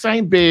sleep in the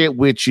same bed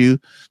with you.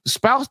 The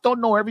spouse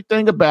don't know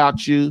everything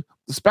about you.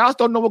 The spouse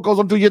don't know what goes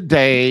on through your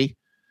day.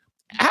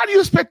 How do you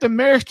expect a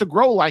marriage to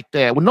grow like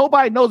that when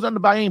nobody knows nothing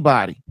about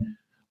anybody?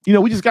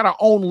 We just got our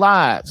own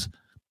lives.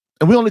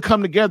 And we only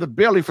come together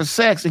barely for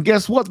sex. And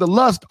guess what? The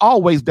lust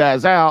always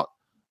dies out.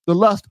 The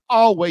lust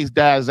always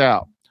dies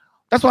out.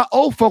 That's why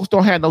old folks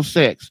don't have no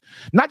sex.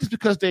 Not just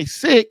because they're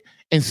sick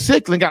and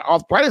sickly and got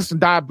arthritis and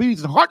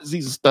diabetes and heart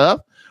disease and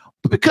stuff,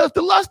 but because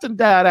the lust done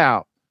died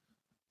out.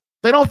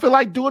 They don't feel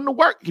like doing the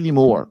work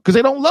anymore because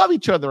they don't love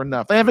each other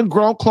enough. They haven't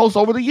grown close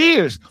over the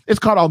years. It's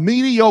called a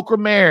mediocre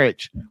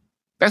marriage.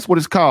 That's what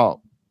it's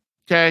called.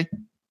 Okay.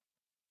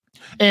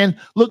 And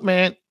look,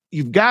 man,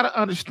 you've got to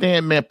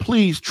understand, man,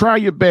 please try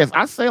your best.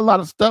 I say a lot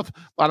of stuff,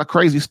 a lot of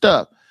crazy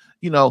stuff,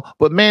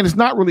 but man, it's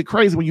not really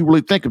crazy when you really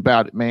think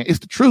about it, man. It's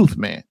the truth,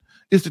 man.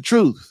 It's the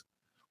truth.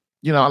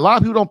 A lot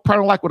of people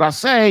don't like what I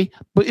say,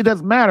 but it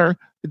doesn't matter.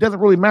 It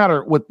doesn't really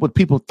matter what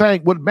people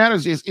think. What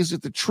matters is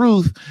it the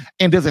truth,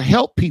 and does it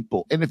help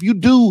people? And if you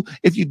do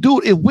it,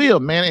 it will,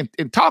 man.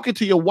 And talking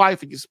to your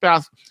wife and your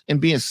spouse and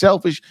being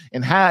selfish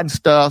and hiding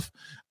stuff,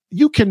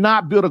 you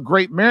cannot build a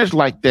great marriage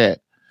like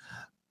that.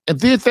 And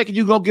then thinking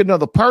you're going to get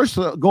another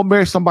person, go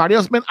marry somebody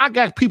else. Man, I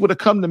got people that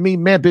come to me,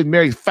 man, been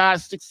married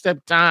 5, 6,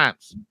 7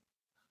 times.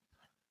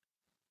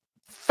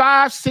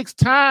 5, 6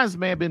 times,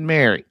 man, been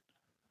married.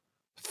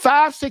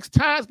 5, 6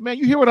 times, man.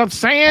 You hear what I'm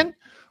saying?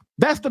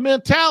 That's the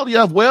mentality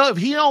of, well, if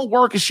he don't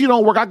work and she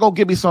don't work, I go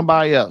get me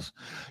somebody else.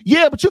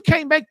 Yeah, but you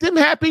can't make them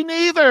happy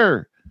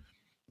neither.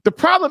 The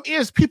problem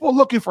is people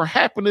looking for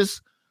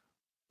happiness.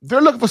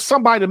 They're looking for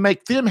somebody to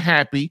make them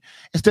happy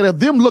instead of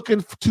them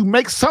looking to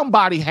make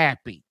somebody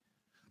happy.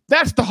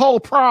 That's the whole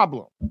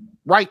problem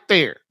right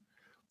there.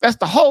 That's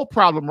the whole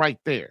problem right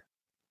there.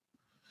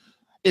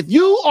 If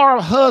you are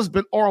a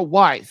husband or a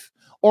wife,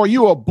 or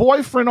you're a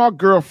boyfriend or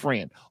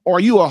girlfriend, or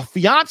you a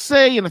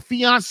fiance and a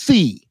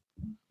fiancée,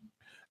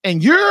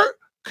 and your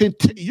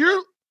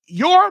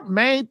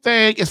main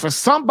thing is for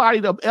somebody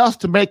else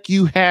to make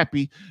you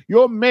happy,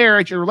 your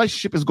marriage and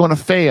relationship is going to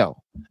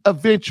fail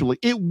eventually.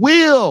 It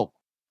will.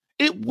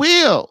 It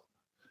will.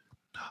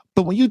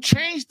 But when you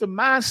change the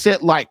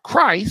mindset like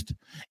Christ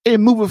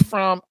and move it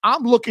from,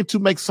 I'm looking to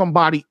make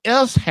somebody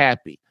else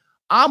happy.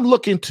 I'm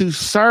looking to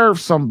serve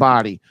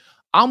somebody.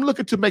 I'm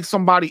looking to make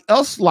somebody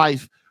else's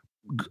life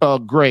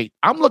great.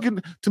 I'm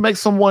looking to make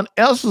I'm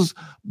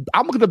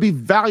looking to be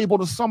valuable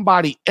to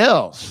somebody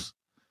else.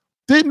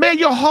 Then, man,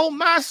 your whole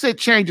mindset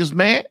changes,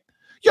 man.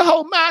 Your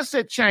whole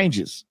mindset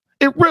changes.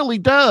 It really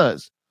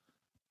does.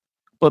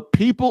 But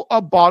people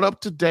are brought up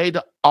today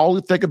to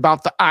only think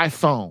about the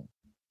iPhone,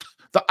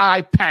 the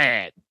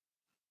iPad,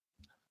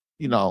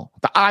 the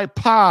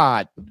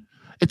iPod,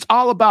 It's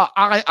all about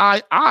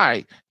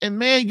I. And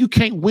man, you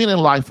can't win in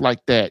life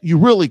like that. You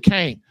really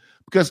can't.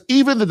 Because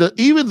even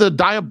the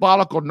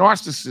diabolical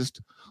narcissists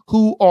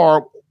who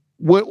are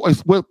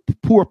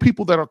who are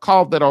people that are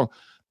called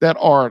that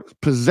are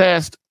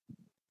possessed,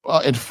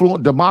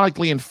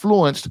 demonically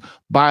influenced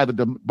by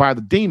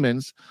the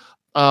demons,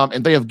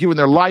 and they have given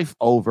their life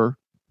over.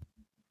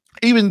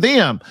 Even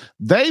them,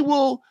 they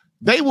will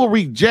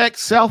reject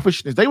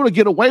selfishness. They want to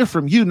get away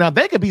from you. Now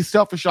they could be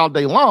selfish all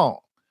day long.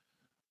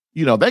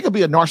 They could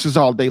be a narcissist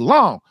all day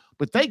long,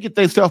 but they get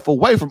themselves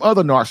away from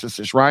other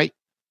narcissists, right?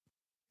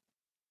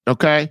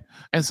 Okay.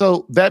 And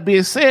so that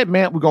being said,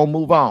 man, we're going to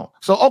move on.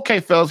 So, okay,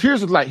 fellas, here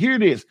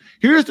it is.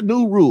 Here's the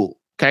new rule.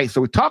 Okay.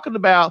 So we're talking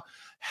about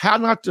how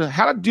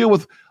to deal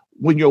with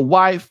when your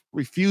wife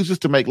refuses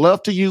to make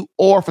love to you,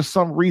 or for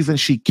some reason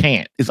she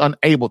can't, is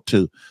unable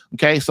to.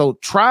 Okay. So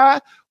try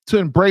to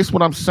embrace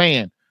what I'm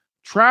saying.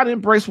 Try to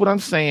embrace what I'm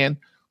saying.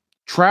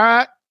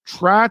 Try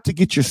to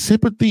get your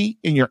sympathy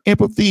and your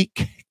empathy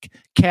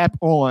cap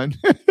on,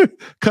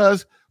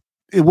 because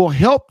it will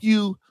help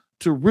you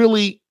to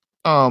really,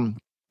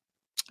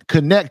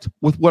 connect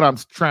with what I'm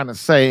trying to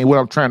say and what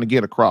I'm trying to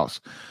get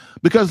across.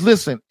 Because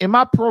listen, in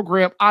my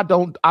program, I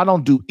don't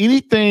do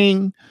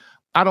anything.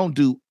 I don't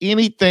do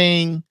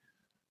anything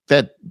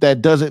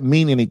that doesn't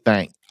mean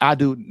anything.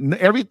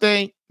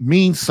 Everything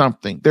means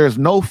something. There's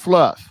no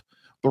fluff.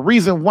 The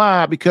reason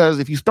why, because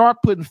if you start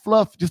putting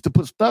fluff just to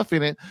put stuff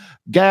in it,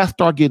 guys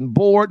start getting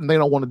bored and they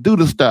don't want to do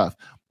the stuff.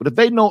 But if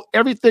they know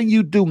everything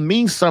you do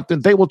means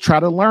something, they will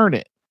try to learn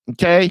it.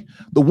 Okay,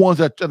 the ones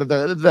that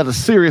are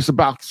serious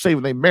about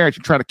saving their marriage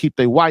and trying to keep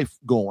their wife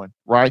going,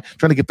 right?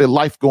 Trying to get their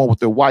life going with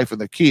their wife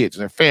and their kids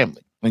and their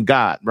family and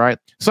God, right?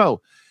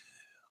 So,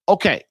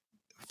 okay,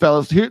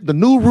 fellas, here the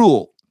new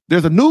rule.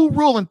 There's a new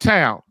rule in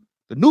town.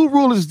 The new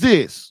rule is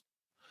this: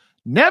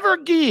 never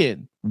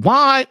again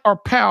whine or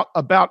pout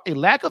about a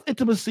lack of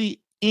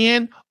intimacy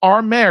in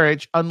our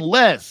marriage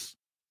unless,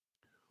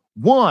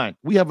 one,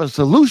 we have a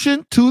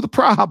solution to the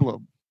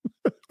problem,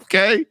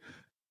 okay,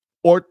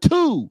 or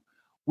two,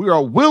 we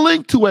are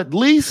willing to at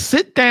least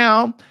sit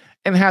down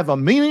and have a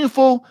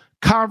meaningful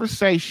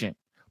conversation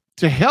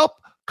to help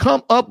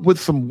come up with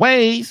some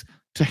ways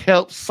to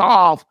help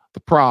solve the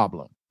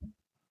problem.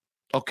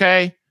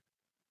 Okay?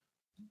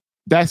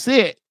 That's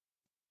it.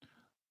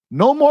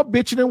 No more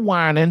bitching and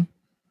whining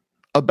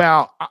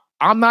about,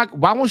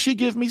 why won't she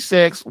give me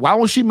sex? Why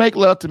won't she make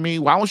love to me?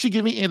 Why won't she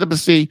give me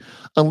intimacy?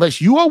 Unless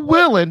you are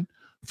willing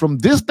from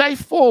this day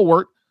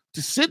forward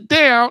to sit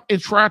down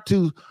and try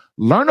to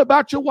learn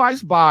about your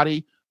wife's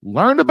body,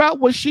 learn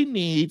about what she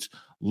needs,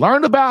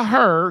 learn about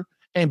her,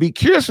 and be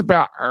curious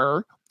about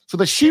her so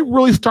that she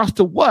really starts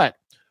to what?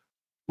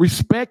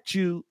 Respect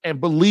you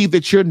and believe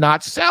that you're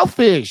not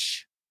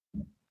selfish.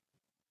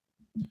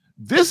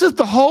 This is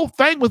the whole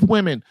thing with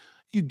women.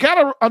 You got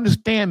to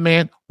understand,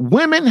 man,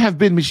 women have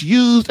been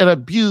misused and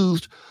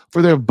abused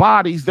for their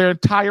bodies their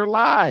entire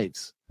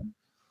lives.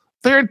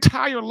 Their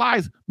entire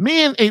lives.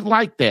 Men ain't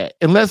like that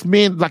unless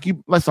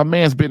a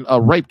man's been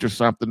raped or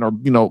something,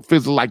 or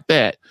physical like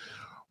that.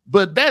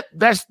 But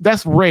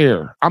that's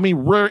rare. I mean,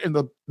 rare in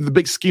the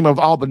big scheme of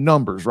all the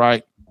numbers,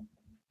 right?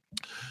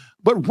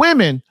 But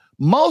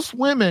most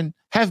women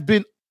have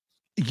been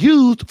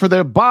used for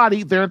their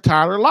body their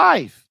entire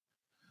life.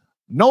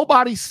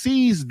 Nobody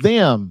sees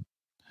them.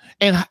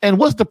 And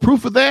what's the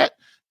proof of that?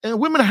 And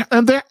women,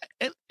 and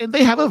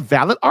they have a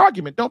valid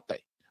argument, don't they?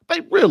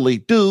 They really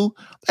do.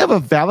 They have a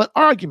valid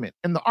argument.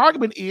 And the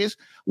argument is,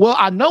 well,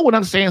 I know what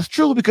I'm saying is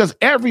true because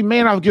every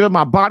man I've given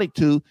my body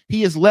to,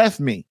 he has left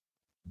me.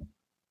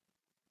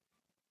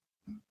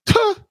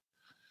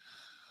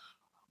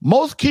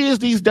 Most kids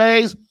these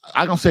days,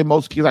 I'm going to say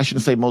most kids, I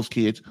shouldn't say most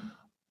kids.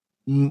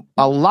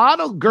 A lot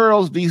of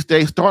girls these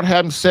days start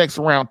having sex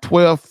around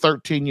 12,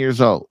 13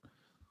 years old.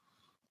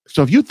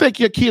 So if you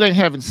think your kid ain't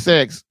having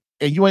sex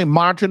and you ain't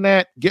monitoring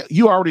that,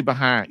 you already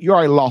behind. You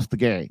already lost the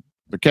game,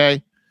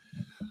 okay?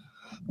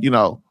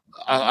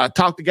 I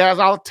talk to guys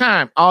all the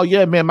time. Oh,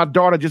 yeah, man, my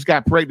daughter just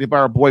got pregnant by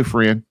her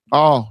boyfriend.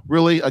 Oh,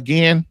 really?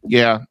 Again?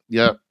 Yeah.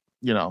 But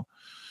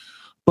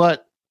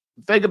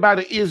the thing about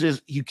it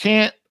is you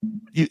can't,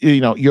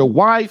 your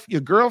wife,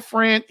 your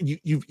girlfriend,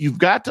 you've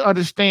got to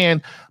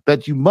understand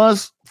that you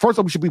must, first of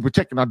all, we should be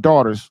protecting our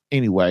daughters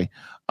anyway.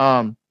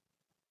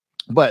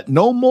 But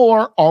no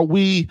more are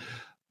we,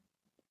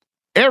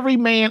 every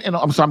man, and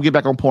I'm sorry, I'm getting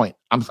back on point.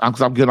 I'm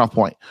getting off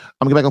point.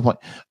 I'm getting back on point.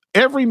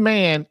 Every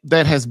man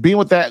that has been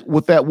with that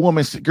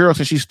woman, girl,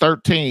 since she's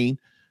 13,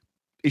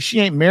 if she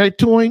ain't married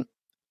to him,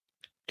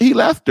 he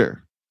left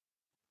her.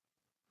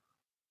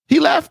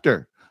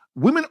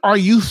 Women are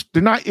used,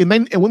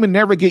 and women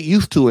never get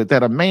used to it,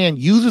 that a man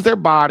uses their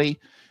body,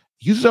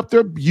 uses up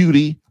their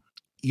beauty,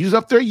 uses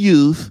up their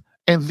youth,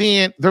 and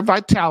then their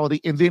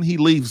vitality, and then he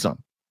leaves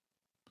them.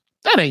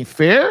 That ain't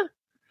fair.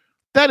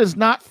 That is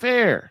not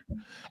fair.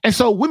 And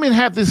so women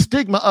have this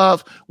stigma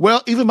of,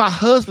 well, even my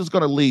husband's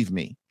going to leave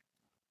me.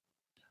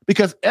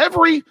 Because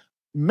every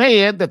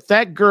man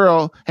that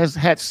girl has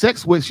had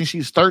sex with since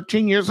she's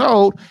 13 years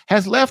old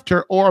has left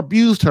her or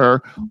abused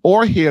her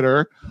or hit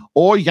her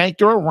or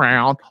yanked her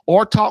around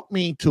or talked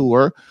mean to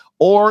her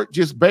or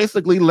just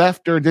basically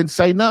left her and didn't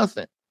say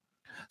nothing.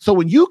 So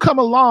when you come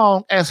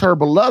along as her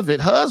beloved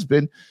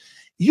husband,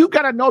 you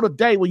got to know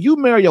today when you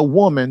marry a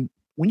woman,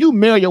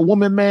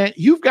 man,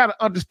 you've got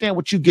to understand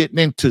what you're getting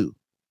into.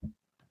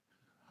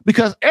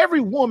 Because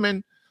every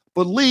woman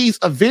believes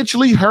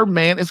eventually her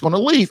man is going to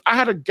leave. I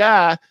had a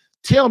guy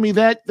tell me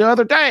that the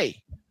other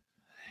day.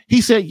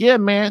 He said, yeah,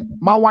 man,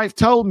 my wife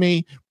told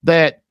me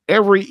that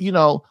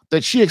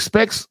that she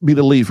expects me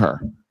to leave her.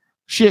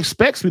 She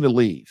expects me to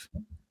leave.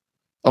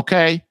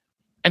 Okay.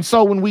 And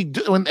so when we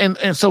do, when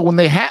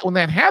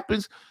that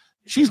happens,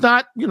 she's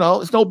not,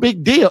 it's no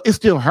big deal. It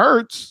still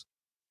hurts,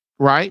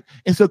 right?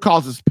 It still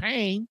causes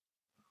pain.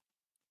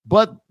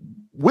 But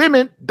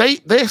women, they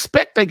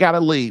expect they got to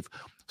leave.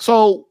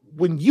 So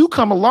when you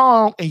come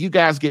along and you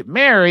guys get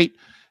married,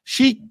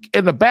 she,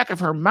 in the back of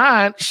her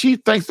mind, she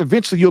thinks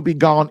eventually you'll be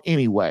gone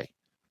anyway.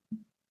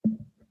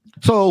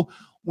 So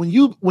when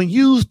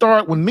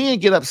men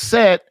get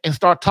upset and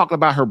start talking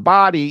about her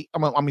body,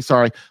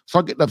 start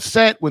getting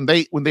upset when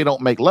they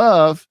don't make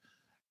love,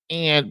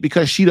 and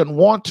because she doesn't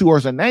want to or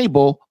is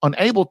unable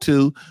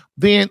to,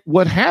 then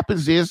what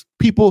happens is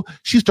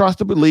she starts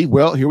to believe,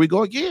 well, here we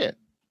go again.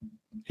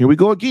 He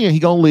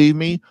gonna leave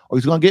me, or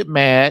he's gonna get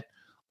mad,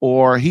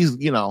 or he's,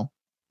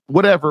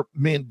 whatever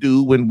men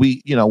do when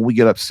we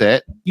get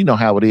upset. You know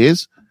how it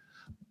is,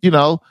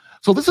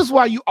 So this is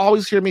why you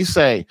always hear me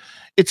say,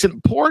 it's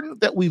important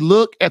that we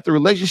look at the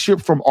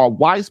relationship from our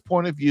wife's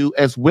point of view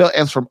as well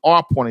as from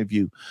our point of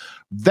view.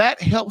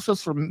 That helps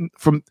us to be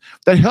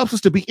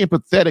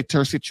empathetic to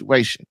her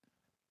situation.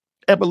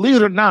 And believe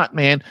it or not,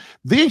 man,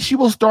 then she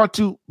will start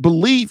to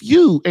believe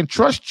you and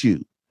trust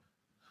you.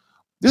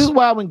 This is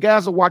why when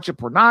guys are watching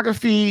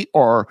pornography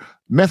or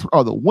mess with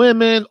other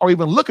women or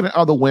even looking at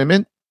other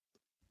women,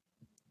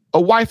 a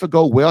wife will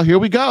go, well, here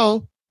we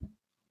go.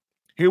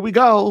 Here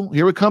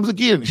it comes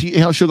again.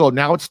 She'll go,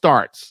 now it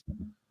starts.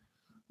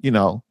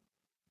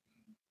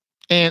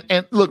 And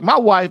look, my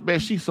wife, man,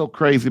 she's so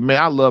crazy,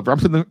 man. I love her. I'm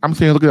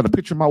sitting looking at a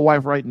picture of my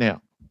wife right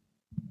now.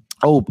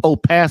 Oh,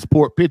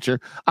 passport picture.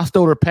 I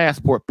stole her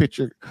passport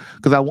picture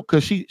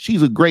because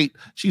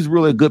she's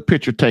really a good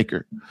picture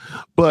taker.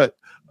 But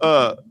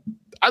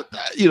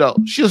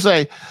she'll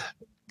say,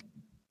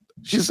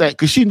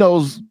 because she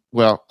knows,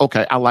 well,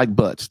 okay, I like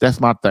butts. That's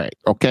my thing.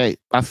 Okay,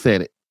 I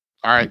said it.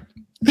 All right.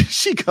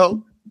 She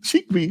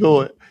be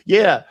going,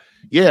 yeah.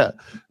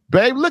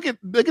 Babe, look at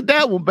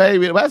that one,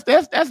 baby.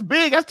 That's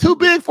big. That's too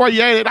big for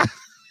you, ain't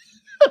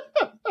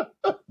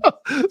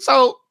it?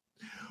 So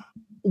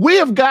we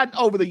have gotten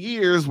over the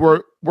years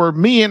where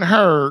me and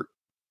her,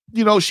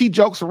 she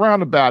jokes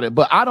around about it,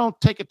 but I don't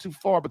take it too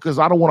far because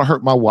I don't want to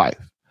hurt my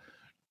wife.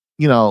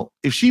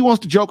 If she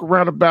wants to joke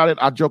around about it,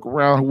 I joke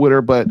around with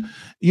her. But,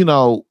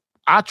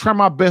 I try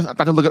my best not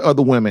to look at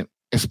other women,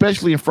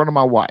 especially in front of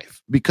my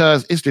wife,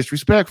 because it's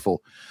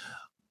disrespectful.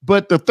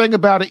 But the thing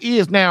about it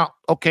is now,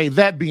 okay,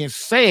 that being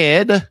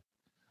said,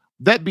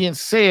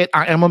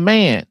 I am a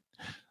man.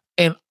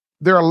 And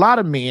there are a lot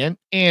of men,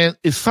 and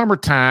it's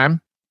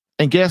summertime.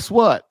 And guess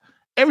what?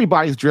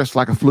 Everybody's dressed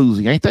like a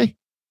floozy, ain't they?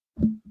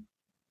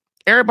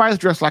 Everybody's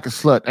dressed like a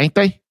slut, ain't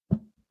they?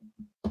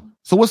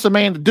 So what's a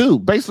man to do?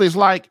 Basically, it's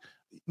like,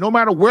 no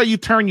matter where you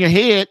turn your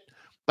head,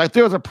 like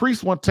there was a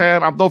priest one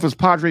time, I don't know if it's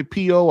Padre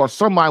Pio or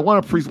somebody, one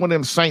of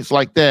them saints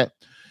like that.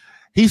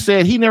 He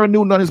said he never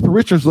knew none of his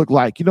parishioners looked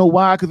like. You know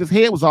why? Because his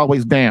head was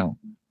always down.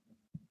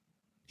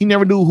 He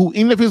never knew who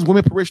any of his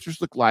women parishioners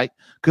looked like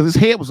because his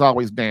head was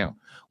always down.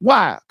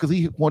 Why? Because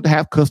he wanted to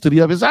have custody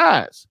of his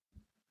eyes.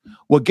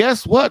 Well,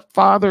 guess what,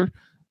 Father?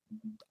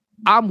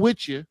 I'm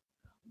with you.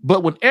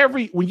 But when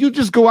you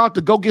just go out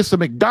to go get some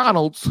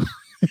McDonald's,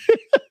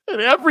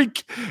 and every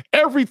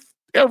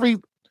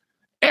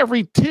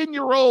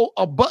 10-year-old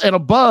and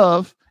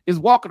above is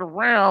walking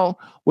around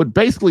with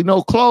basically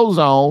no clothes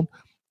on,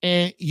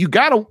 and you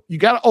gotta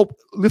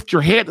lift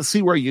your head to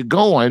see where you're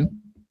going.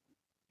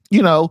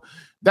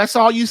 That's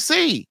all you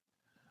see.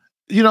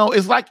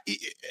 It's like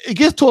it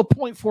gets to a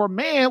point for a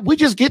man, we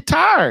just get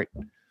tired.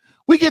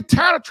 We get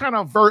tired of trying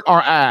to avert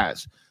our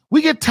eyes.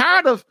 We get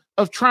tired of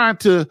trying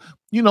to,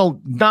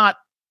 not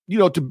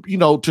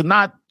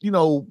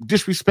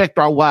disrespect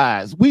our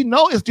wives. We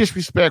know it's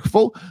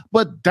disrespectful,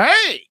 but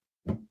dang,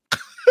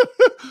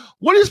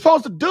 what are you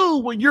supposed to do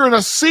when you're in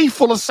a sea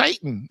full of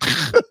Satan?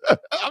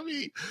 I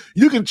mean,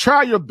 you can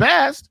try your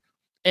best.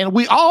 And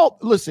we all,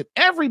 listen,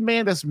 every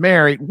man that's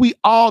married, we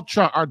all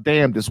try our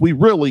damnedest. We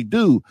really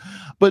do.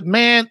 But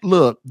man,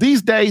 look,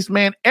 these days,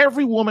 man,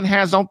 every woman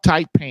has on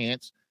tight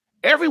pants.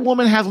 Every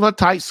woman has on a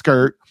tight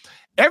skirt.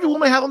 Every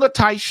woman has on a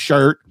tight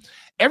shirt.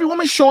 Every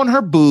woman showing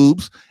her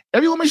boobs.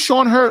 Every woman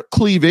showing her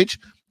cleavage.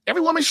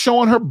 Every woman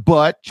showing her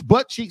butt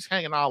cheeks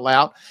hanging all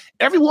out.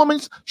 Every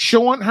woman's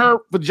showing her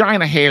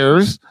vagina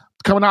hairs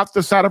coming out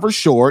the side of her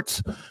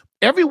shorts.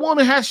 Every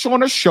woman has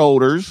showing her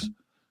shoulders.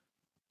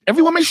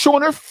 Every woman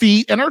showing her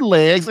feet and her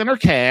legs and her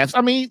calves.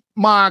 I mean,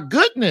 my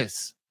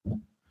goodness.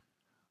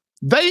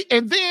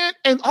 And then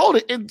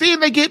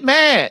they get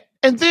mad.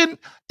 And then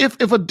if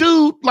a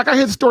dude, like I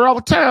hear the story all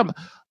the time,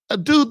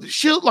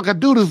 a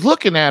dude is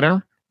looking at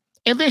her,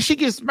 and then she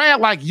gets mad,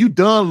 like, you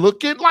done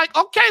looking? Like,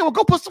 okay, well,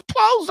 go put some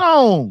clothes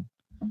on.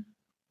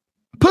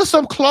 Put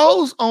some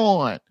clothes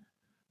on.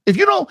 If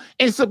you don't,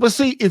 and so, but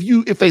see,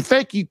 if they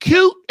think you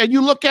cute and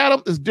you look at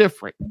them, it's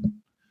different.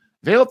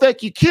 They don't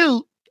think you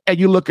cute and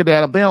you looking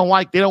at them, they don't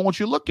want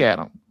you to look at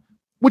them.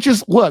 Which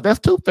is what? That's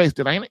two-faced,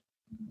 ain't it?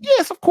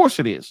 Yes, of course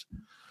it is.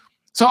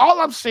 So all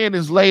I'm saying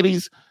is,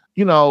 ladies,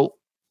 you've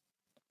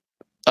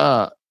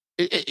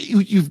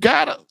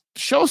got to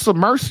show some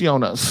mercy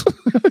on us.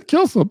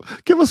 Give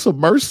us some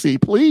mercy,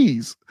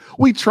 please.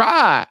 We're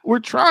trying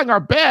our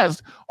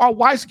best. Our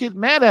wives get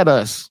mad at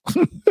us.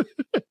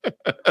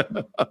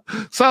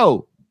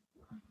 So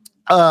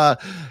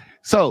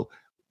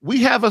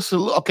we have a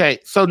solution. Okay,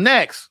 so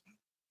next,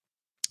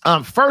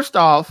 first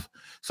off,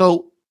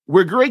 so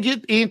we're going to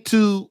get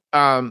into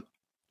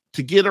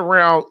to get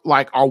around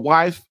like our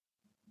wife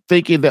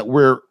thinking that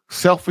we're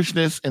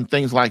selfishness and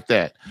things like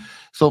that.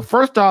 So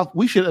first off,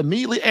 we should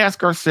immediately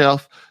ask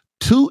ourselves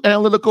 2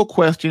 analytical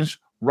questions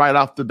right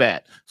off the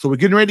bat. So we're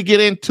getting ready to get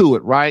into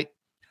it, right?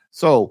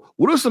 So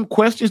what are some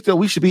questions that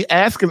we should be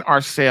asking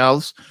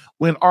ourselves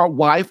when our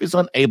wife is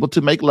unable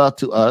to make love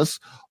to us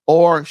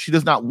or she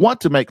does not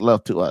want to make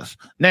love to us?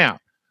 Now,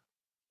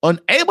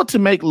 unable to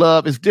make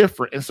love is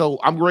different. And so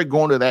I'm going to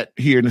go into that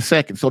here in a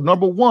second. So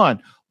number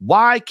one,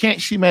 why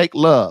can't she make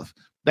love?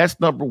 That's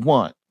number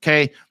one,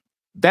 okay?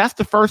 That's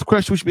the first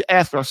question we should be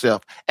asking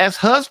ourselves. As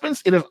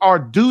husbands, it is our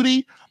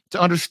duty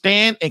to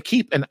understand and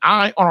keep an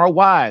eye on our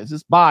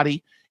wives'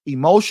 body,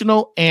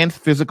 emotional, and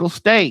physical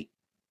state.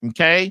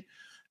 Okay,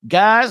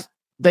 guys,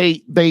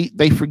 they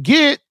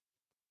forget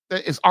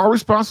that it's our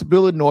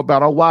responsibility to know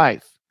about our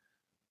wife.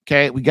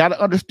 Okay, we got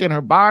to understand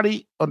her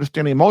body,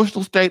 understand the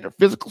emotional state, her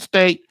physical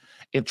state,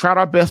 and try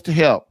our best to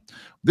help.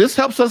 This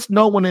helps us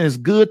know when it is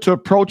good to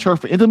approach her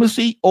for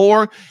intimacy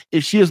or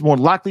if she is more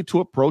likely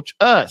to approach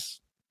us.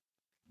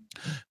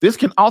 This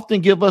can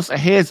often give us a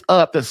heads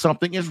up that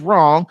something is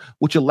wrong,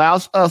 which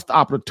allows us the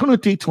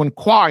opportunity to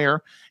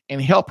inquire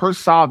and help her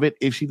solve it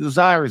if she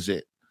desires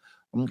it.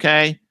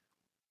 Okay.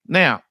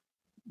 Now,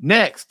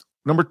 next,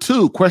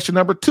 question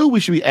number two,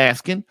 we should be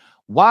asking,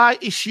 why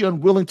is she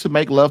unwilling to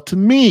make love to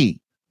me?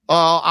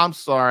 Oh, I'm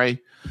sorry.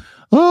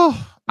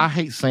 Oh, I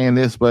hate saying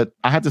this, but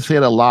I have to say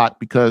it a lot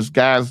because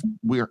guys,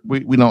 we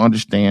don't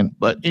understand.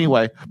 But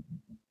anyway,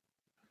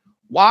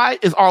 why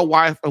is our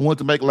wife unwilling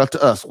to make love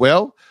to us?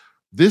 Well,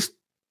 this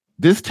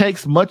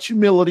takes much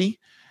humility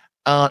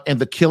and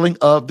the killing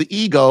of the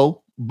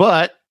ego,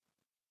 but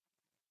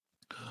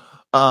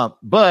are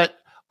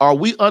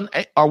we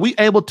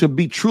able to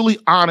be truly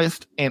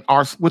honest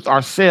with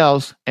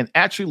ourselves and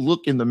actually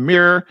look in the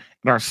mirror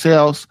at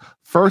ourselves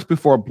first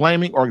before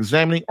blaming or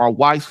examining our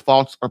wife's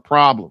faults or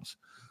problems?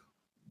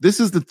 This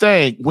is the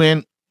thing.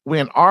 When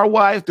our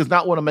wife does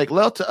not want to make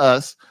love to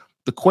us,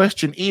 the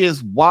question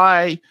is,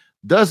 why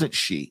doesn't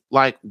she?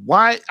 Like,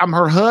 why? I'm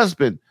her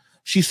husband.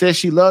 She says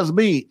she loves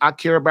me. I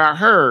care about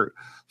her.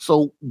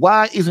 So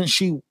why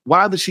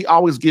does she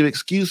always give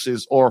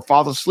excuses or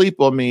fall asleep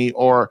on me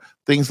or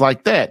things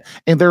like that?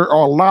 And there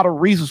are a lot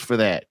of reasons for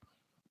that.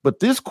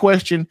 But this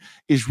question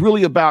is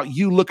really about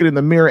you looking in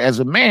the mirror as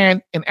a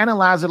man and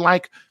analyzing,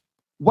 like,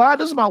 why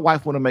does my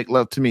wife want to make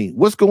love to me?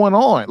 What's going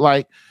on?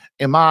 Like,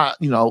 am I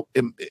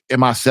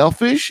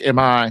selfish? Am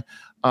I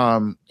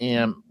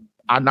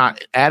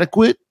not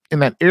adequate in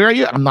that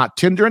area? I'm not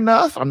tender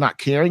enough. I'm not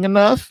caring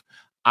enough.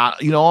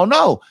 Oh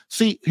no.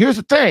 See, here's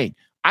the thing.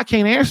 I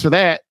can't answer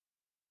that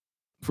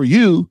for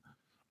you,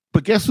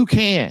 but guess who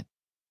can?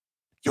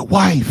 Your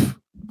wife.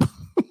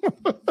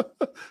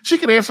 She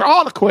can answer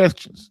all the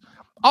questions,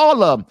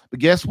 all of them. But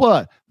guess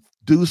what?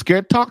 Dude's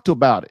scared to talk to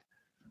about it.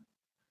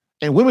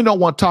 And women don't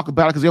want to talk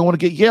about it because they don't want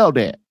to get yelled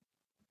at.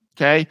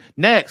 Okay.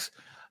 Next,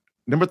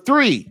 number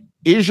 3,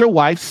 is your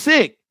wife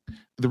sick?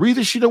 The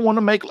reason she don't want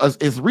to make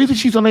is the reason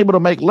she's unable to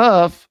make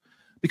love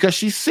because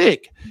she's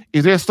sick.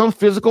 Is there some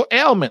physical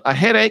ailment, a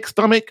headache,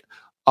 stomach,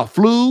 a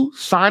flu,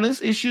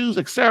 sinus issues,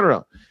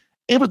 etc.?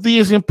 Empathy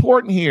is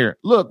important here.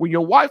 Look, when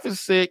your wife is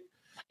sick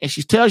and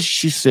she tells you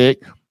she's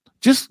sick,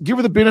 just give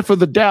her the benefit of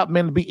the doubt,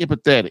 man, to be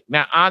empathetic.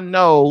 Now, I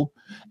know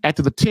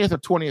after the 10th or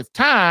 20th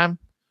time,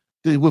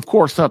 of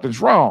course,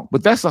 something's wrong,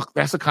 but that's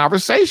a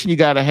conversation you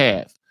got to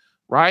have,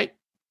 right?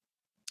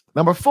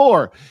 Number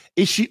 4,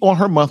 is she on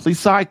her monthly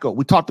cycle?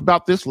 We talked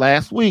about this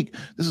last week.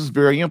 This is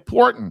very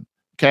important,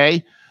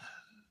 okay?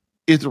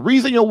 Is the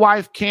reason your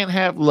wife can't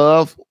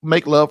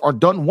make love, or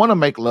doesn't want to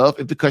make love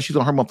is because she's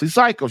on her monthly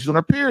cycle. She's on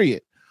her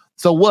period.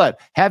 So what?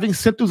 Having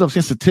symptoms of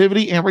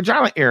sensitivity in her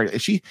vaginal area.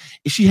 Is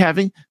she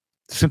having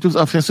symptoms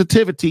of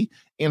sensitivity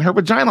in her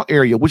vaginal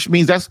area, which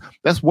means that's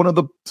one of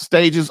the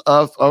stages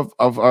of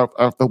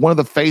one of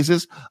the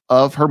phases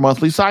of her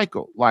monthly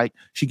cycle. Like,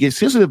 she gets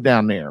sensitive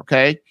down there,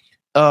 okay?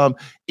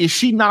 Is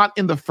she not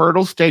in the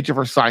fertile stage of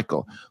her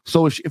cycle?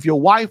 So if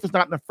your wife is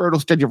not in the fertile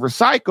stage of her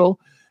cycle,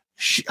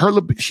 she's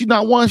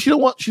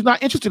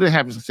not interested in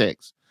having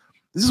sex.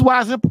 This is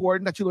why it's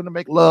important that you're going to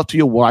make love to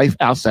your wife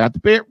outside the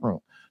bedroom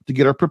to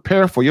get her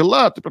prepared for your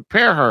love, to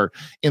prepare her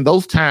in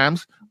those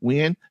times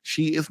when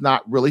she is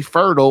not really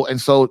fertile. And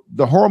so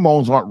the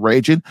hormones aren't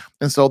raging.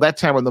 And so that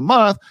time of the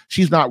month,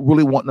 she's not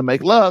really wanting to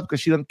make love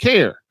because she doesn't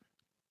care,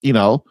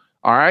 all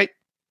right?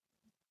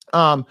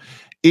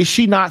 Is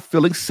she not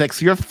feeling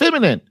sexy or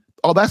feminine?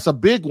 Oh, that's a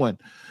big one.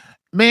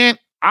 Man,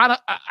 I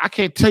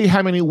can't tell you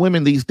how many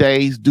women these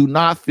days do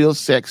not feel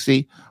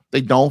sexy.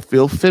 They don't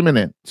feel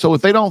feminine. So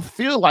if they don't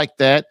feel like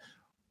that,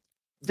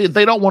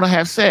 they don't want to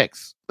have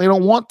sex. They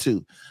don't want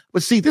to.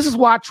 But see, this is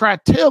why I try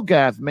to tell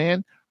guys,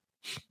 man,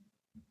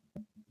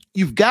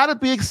 you've got to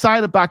be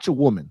excited about your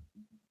woman.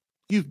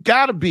 You've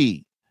got to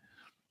be.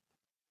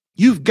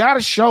 You've got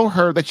to show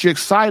her that you're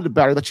excited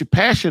about her, that you're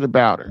passionate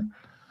about her.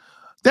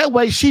 That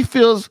way she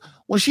feels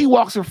when she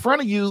walks in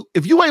front of you,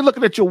 if you ain't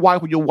looking at your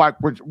wife when your wife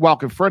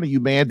walk in front of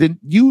you, man, then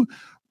you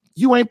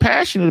ain't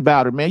passionate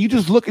about her, man. You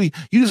just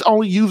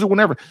only use her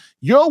whenever.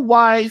 Your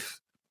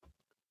wife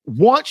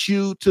wants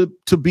you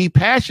to be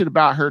passionate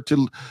about her,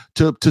 to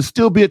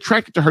still be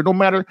attracted to her,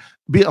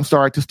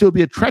 to still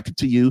be attracted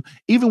to you,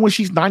 even when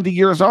she's 90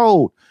 years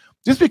old.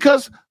 Just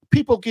because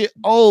people get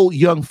old,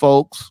 young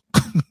folks,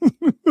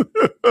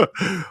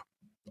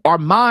 our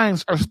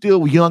minds are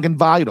still young and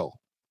vital.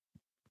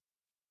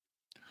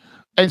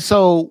 And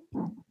so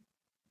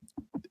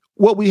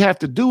what we have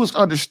to do is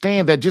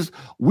understand that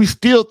we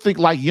still think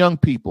like young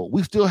people.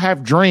 We still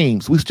have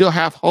dreams. We still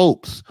have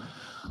hopes,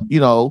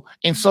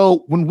 And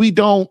so when we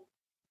don't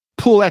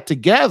pull that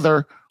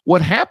together,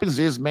 what happens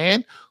is,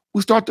 man,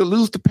 we start to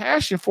lose the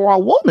passion for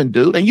our woman,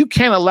 dude. And you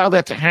can't allow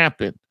that to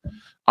happen.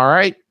 All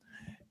right.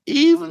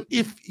 Even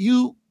if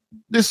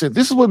listen,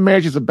 this is what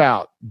marriage is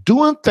about.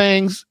 Doing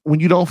things when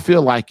you don't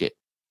feel like it.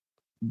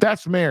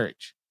 That's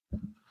marriage.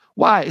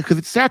 Why? Because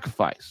it's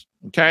sacrifice.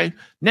 Okay.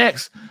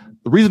 Next,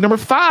 the reason number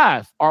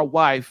 5, our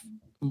wife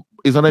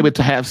is unable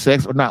to have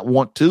sex or not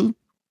want to,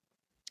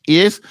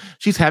 is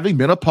she's having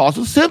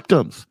menopausal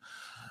symptoms.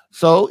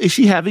 So is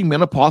she having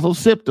menopausal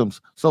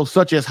symptoms? So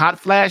such as hot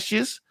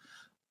flashes,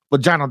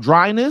 vaginal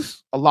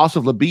dryness, a loss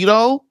of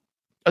libido.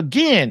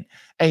 Again,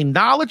 a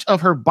knowledge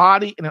of her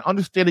body and an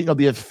understanding of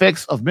the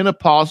effects of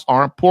menopause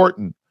are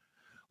important.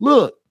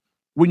 Look,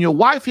 when your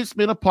wife hits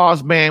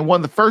menopause, man, one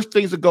of the first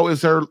things to go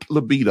is her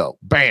libido.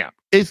 Bam,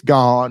 it's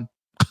gone.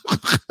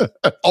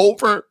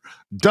 Over,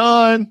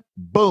 done,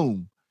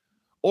 boom.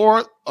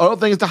 Or other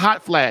things, the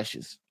hot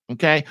flashes.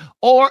 Okay.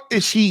 Or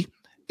if she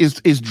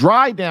is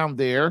dry down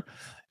there,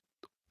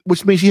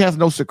 which means she has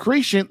no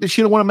secretion, then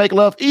she don't want to make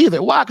love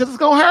either. Why? Because it's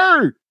gonna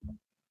hurt.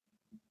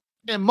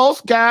 And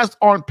most guys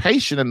aren't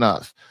patient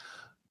enough.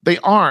 They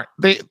aren't.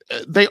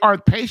 They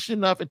aren't patient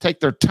enough and take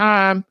their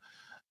time.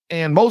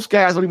 And most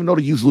guys don't even know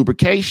to use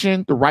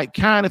lubrication, the right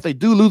kind. If they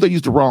do lose, they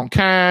use the wrong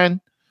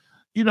kind.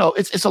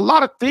 It's a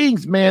lot of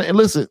things, man. And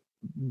listen,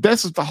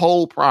 this is the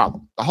whole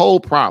problem. The whole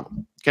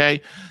problem.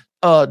 Okay.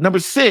 Number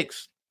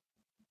 6,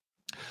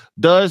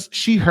 does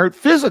she hurt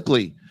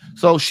physically?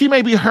 So she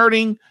may be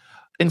hurting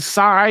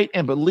inside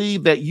and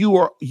believe that you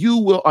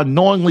will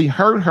unknowingly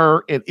hurt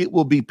her, and it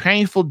will be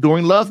painful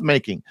during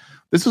lovemaking.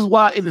 This is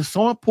why it is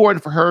so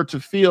important for her to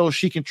feel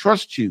she can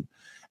trust you.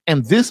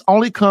 And this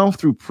only comes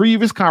through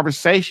previous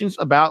conversations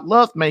about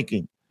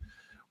lovemaking.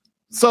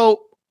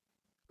 So,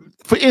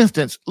 for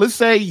instance, let's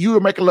say you were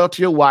making love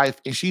to your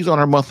wife and she's on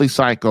her monthly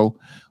cycle,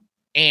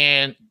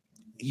 and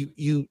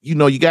you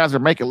guys are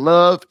making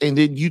love, and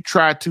then you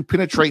try to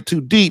penetrate too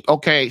deep.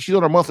 Okay, she's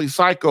on her monthly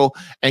cycle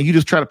and you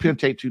just try to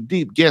penetrate too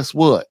deep. Guess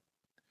what?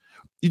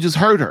 You just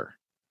hurt her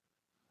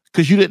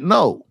because you didn't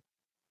know.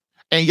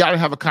 And y'all didn't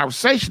have a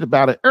conversation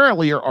about it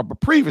earlier or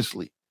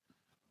previously.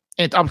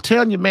 And I'm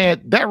telling you,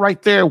 man, that right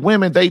there,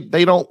 women, they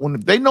don't, when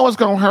they know it's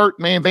going to hurt,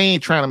 man, they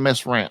ain't trying to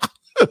mess around.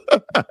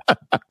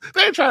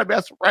 They ain't trying to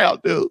mess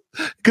around, dude,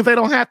 because they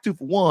don't have to,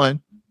 for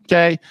one.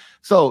 Okay.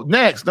 So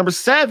next, number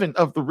 7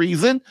 of the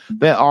reason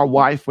that our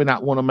wife will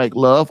not want to make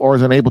love or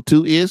is unable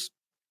to is,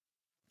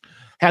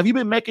 have you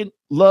been making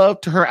love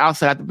to her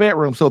outside the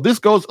bedroom? So this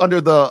goes under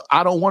the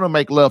I don't want to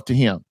make love to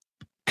him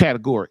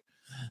category.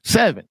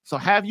 7. So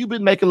have you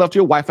been making love to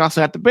your wife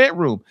outside the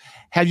bedroom?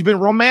 Have you been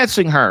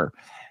romancing her?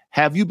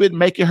 Have you been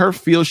making her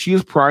feel she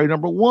is priority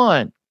number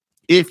 1?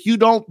 If you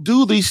don't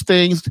do these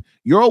things,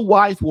 your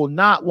wife will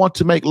not want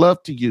to make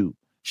love to you.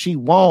 She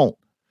won't.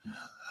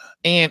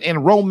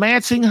 And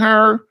romancing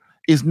her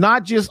is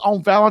not just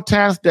on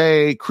Valentine's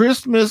Day,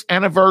 Christmas,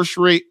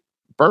 anniversary,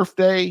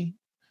 birthday,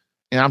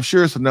 and I'm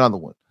sure it's another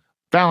one.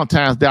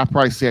 Valentine's Day, I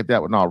probably said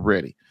that one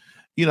already.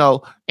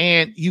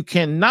 And you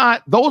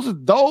cannot,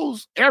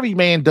 those, every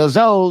man does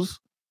those,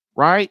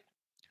 right?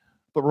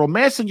 But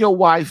romancing your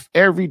wife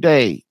every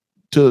day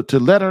to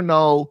let her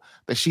know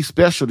that she's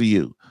special to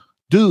you.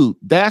 Dude,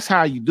 that's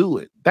how you do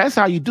it. That's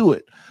how you do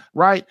it,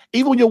 right?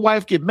 Even when your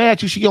wife get mad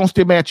at you, she don't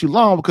stay mad at you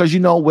long because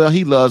well,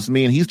 he loves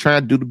me and he's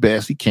trying to do the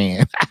best he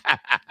can.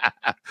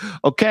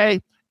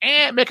 Okay?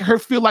 And making her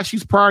feel like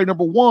she's priority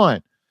number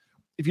 1.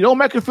 If you don't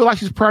make her feel like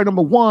she's priority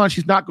number 1,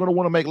 she's not going to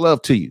want to make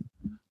love to you.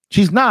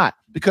 She's not,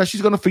 because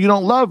she's going to feel you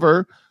don't love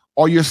her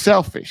or you're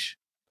selfish.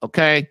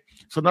 Okay?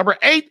 So number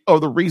 8 of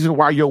the reason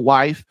why your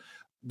wife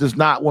does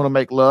not want to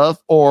make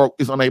love or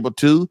is unable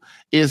to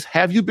is,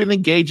 have you been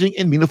engaging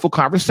in meaningful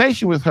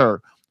conversation with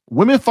her?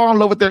 Women fall in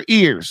love with their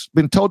ears.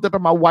 Been told that by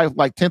my wife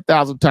like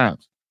 10,000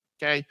 times.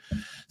 Okay.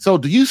 So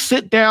do you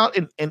sit down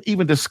and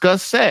even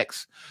discuss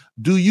sex?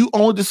 Do you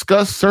only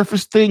discuss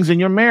surface things in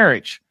your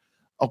marriage?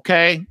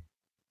 Okay.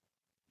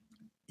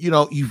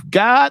 You've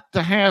got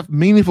to have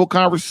meaningful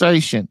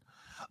conversation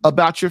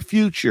about your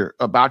future,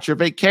 about your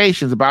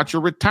vacations, about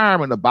your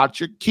retirement, about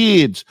your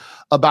kids,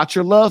 about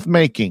your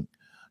lovemaking,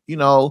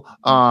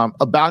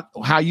 about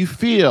how you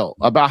feel,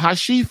 about how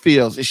she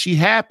feels. Is she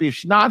happy? Is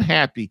she not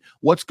happy?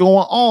 What's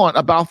going on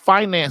about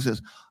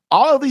finances?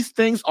 All of these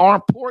things are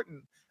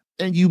important,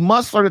 and you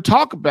must learn to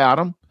talk about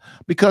them,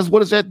 because what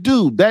does that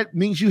do? That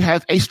means you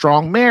have a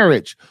strong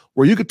marriage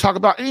where you can talk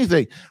about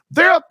anything.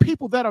 There are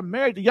people that are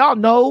married. Do y'all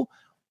know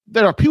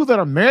there are people that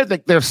are married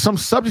that there's some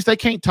subjects they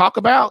can't talk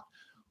about?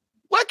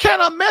 What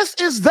kind of mess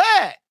is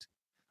that?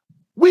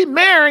 We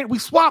married, we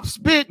swap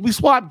spit, we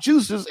swap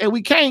juices, and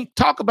we can't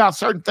talk about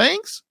certain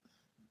things.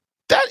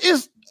 That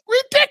is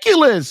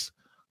ridiculous.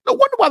 No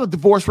wonder why the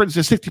divorce rate is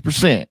at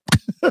 60%.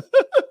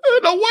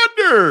 No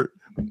wonder.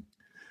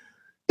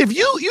 If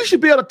you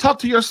should be able to talk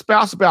to your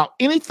spouse about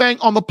anything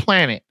on the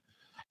planet,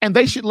 and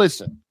they should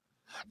listen.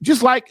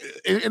 Just like,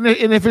 and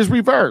if it's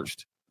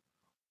reversed,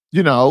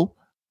 the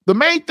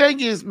main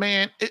thing is,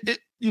 man,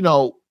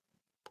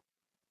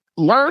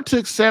 learn to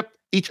accept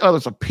each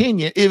other's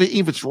opinion,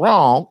 if it's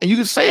wrong, and you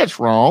can say it's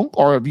wrong,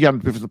 or if you have a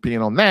different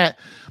opinion on that.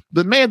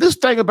 But man, this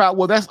thing about,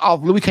 well, that's off,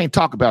 we can't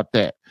talk about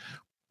that.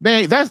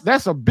 Man,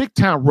 that's a big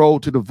time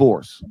road to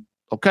divorce.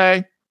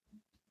 Okay.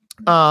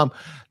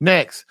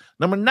 Next,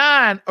 number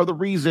 9 of the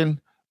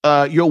reason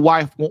your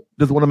wife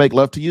doesn't want to make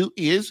love to you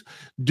is,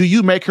 do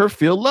you make her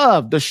feel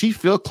loved? Does she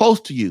feel close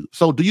to you?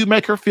 So do you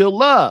make her feel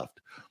loved?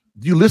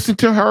 Do you listen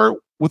to her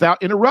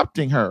without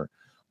interrupting her?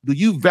 Do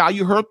you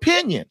value her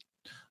opinion?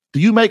 Do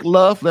you make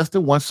love less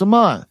than once a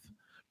month?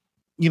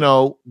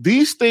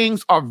 These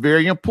things are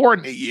very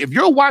important. If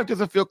your wife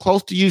doesn't feel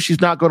close to you,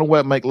 she's not going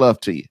to make love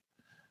to you.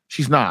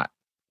 She's not.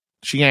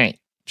 She ain't.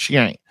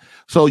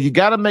 So you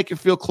got to make her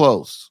feel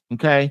close.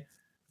 Okay.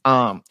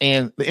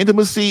 And the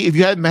intimacy, if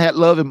you hadn't had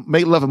love and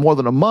made love in more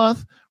than a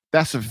month,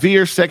 that's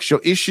severe sexual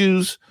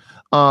issues.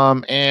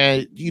 And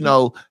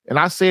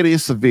I say it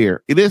is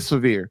severe. It is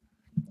severe.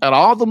 At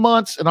all the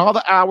months and all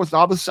the hours,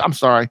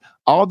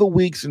 all the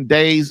weeks and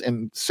days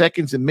and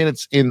seconds and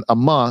minutes in a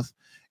month,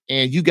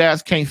 and you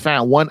guys can't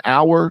find 1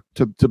 hour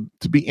to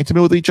be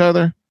intimate with each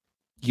other.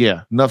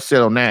 Yeah, enough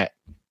said on that.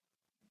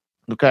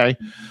 Okay.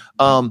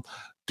 Do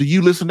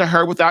you listen to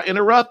her without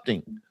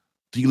interrupting?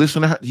 Do you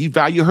listen to her? Do you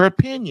value her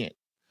opinion?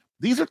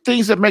 These are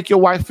things that make your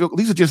wife feel,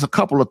 these are just a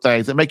couple of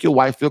things that make your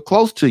wife feel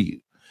close to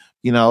you.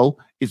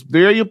 It's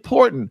very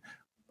important.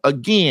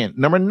 Again,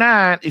 number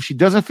 9, if she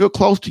doesn't feel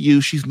close to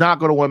you, she's not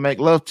going to want to make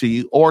love to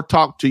you or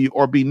talk to you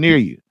or be near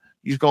you.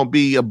 You're going to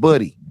be a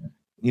buddy.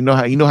 You know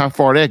how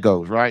far that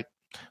goes, right?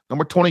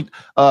 Number 10.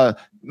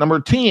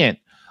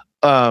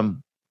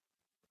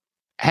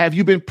 Have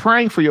you been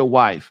praying for your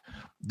wife?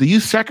 Do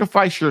you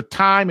sacrifice your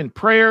time in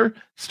prayer,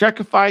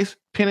 sacrifice,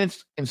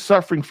 penance, and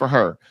suffering for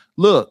her?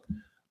 Look,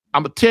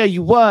 I'm going to tell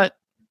you what,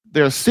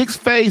 there are 6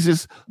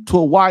 phases to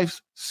a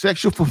wife's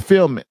sexual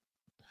fulfillment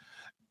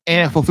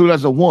and fulfilled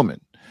as a woman.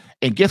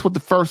 And guess what the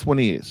first one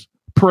is?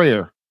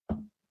 Prayer.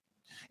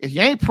 If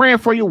you ain't praying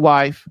for your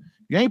wife,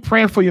 you ain't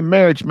praying for your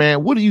marriage,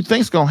 man, what do you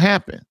think's going to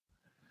happen?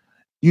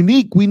 We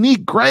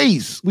need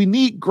grace. We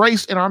need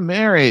grace in our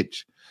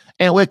marriage.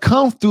 And it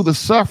comes through the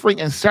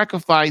suffering and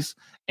sacrifice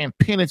and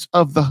penance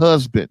of the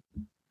husband.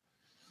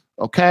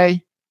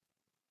 Okay?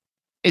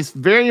 It's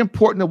very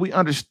important that we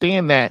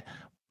understand that.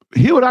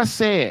 Hear what I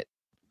said.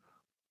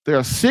 There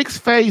are 6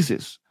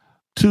 phases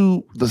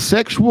to the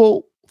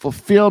sexual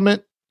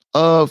fulfillment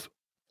of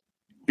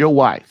your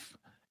wife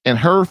and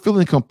her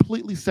feeling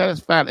completely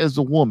satisfied as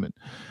a woman.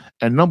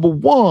 And number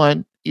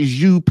 1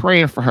 is you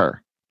praying for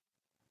her.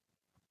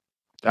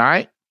 All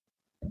right.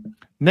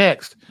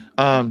 Next,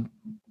 the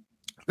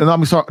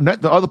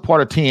other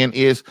part of 10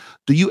 is,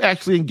 do you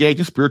actually engage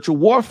in spiritual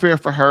warfare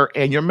for her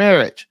and your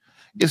marriage?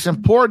 It's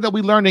important that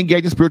we learn to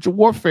engage in spiritual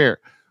warfare.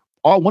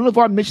 One of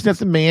our missions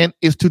as a man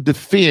is to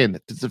defend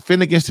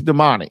against the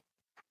demonic.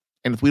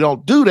 And if we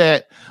don't do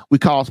that, we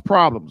cause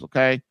problems.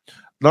 Okay.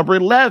 Number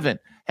 11,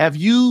 have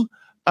you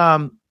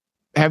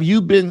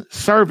been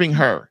serving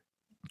her?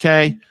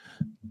 Okay.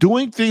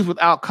 Doing things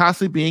without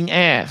constantly being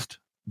asked.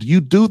 Do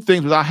you do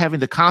things without having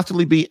to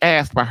constantly be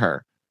asked by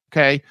her?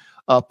 Okay.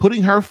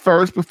 Putting her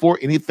first before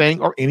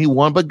anything or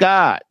anyone but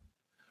God.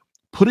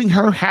 Putting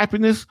her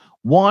happiness,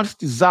 wants,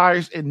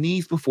 desires, and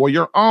needs before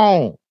your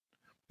own.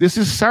 This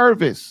is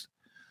service.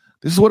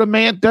 This is what a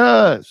man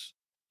does.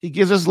 He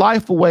gives his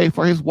life away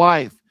for his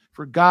wife,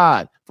 for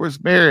God, for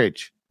his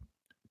marriage,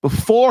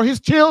 before his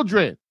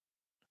children,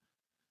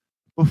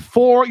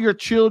 before your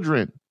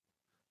children.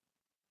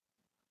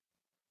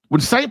 When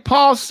St.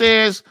 Paul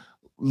says,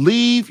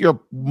 leave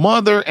your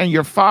mother and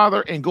your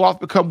father and go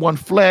off become one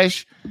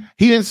flesh,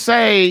 he didn't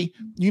say,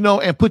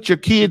 and put your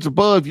kids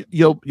above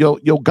your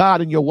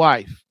God and your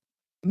wife.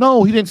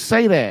 No, he didn't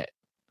say that.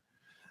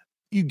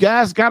 You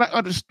guys got to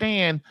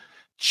understand,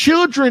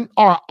 children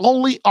are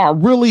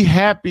really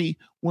happy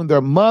when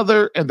their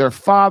mother and their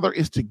father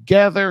is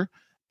together,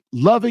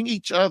 loving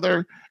each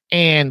other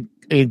and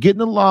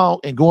getting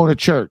along and going to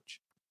church.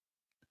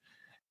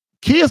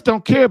 Kids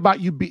don't care about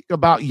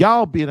about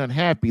y'all being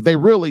unhappy. They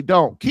really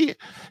don't.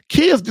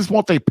 Kids just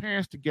want their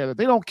parents together.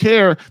 They don't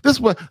care. This is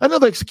what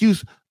another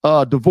excuse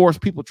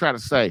divorced people try to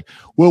say.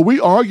 Well, we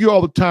argue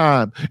all the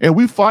time and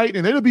we fight,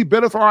 and it'll be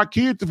better for our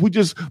kids if we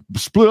just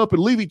split up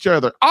and leave each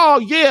other. Oh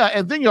yeah,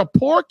 and then your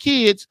poor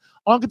kids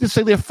only get to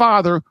see their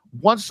father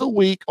once a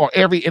week or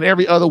every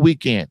other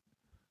weekend.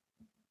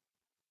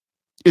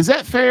 Is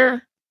that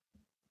fair?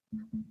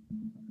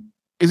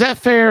 Is that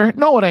fair?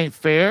 No, it ain't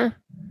fair.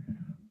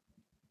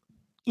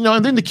 You know,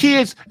 and then the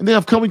kids, and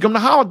then come to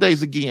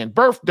holidays again,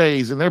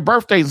 birthdays and their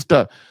birthdays and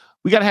stuff.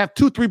 We got to have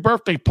 2-3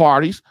 birthday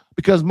parties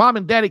because mom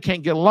and daddy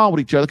can't get along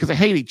with each other because they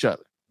hate each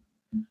other.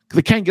 Because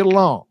they can't get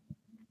along.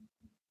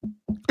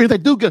 If they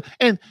do get,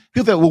 and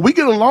he'll say, well, we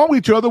get along with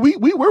each other. We're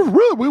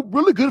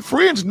really good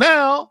friends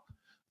now.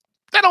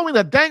 That don't mean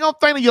a dang old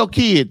thing to your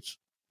kids.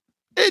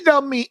 It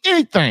don't mean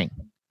anything.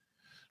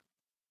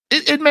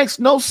 It makes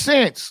no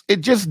sense. It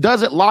just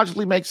doesn't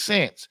logically make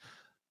sense.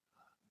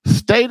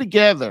 Stay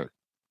together.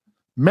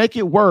 Make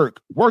it work.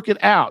 Work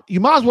it out.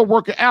 You might as well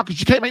work it out because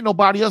you can't make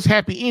nobody else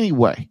happy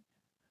anyway.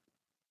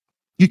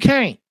 You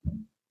can't.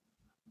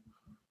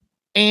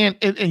 And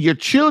your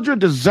children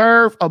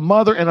deserve a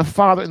mother and a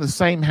father in the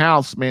same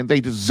house, man. They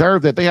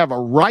deserve that. They have a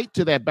right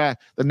to that by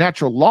the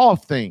natural law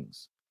of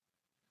things.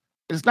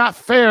 It's not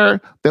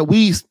fair that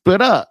we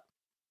split up.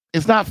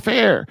 It's not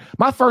fair.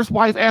 My first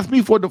wife asked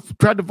me tried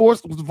to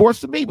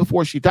divorce me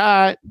before she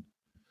died.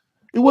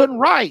 It wasn't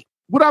right.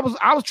 I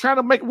was trying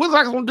to make, what was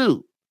I going to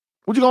do?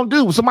 What you going to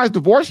do? When somebody's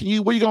divorcing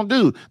you, what are you going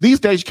to do? These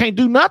days, you can't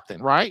do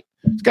nothing, right?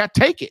 You got to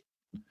take it.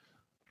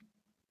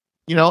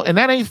 You know, and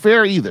that ain't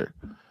fair either.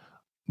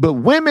 But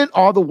women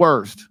are the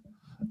worst.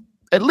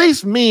 At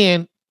least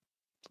men,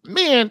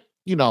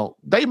 you know,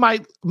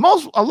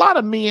 a lot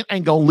of men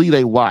ain't going to leave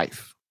a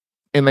wife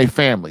in their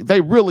family. They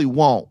really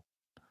won't.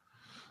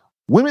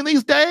 Women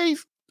these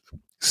days,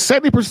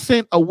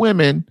 70% of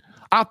women,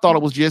 I thought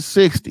it was just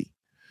 60.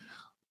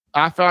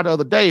 I found the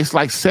other day, it's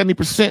like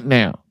 70%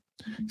 now.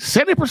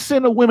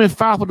 70% of women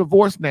file for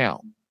divorce now.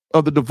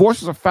 Of the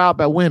divorces are filed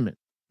by women.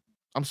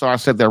 I'm sorry, I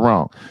said that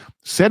wrong.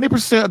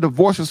 70% of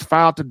divorces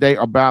filed today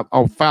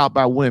are filed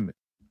by women.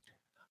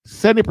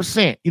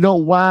 70%. You know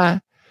why?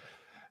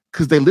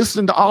 Because they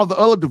listen to all the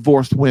other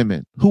divorced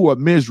women who are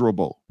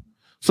miserable.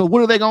 So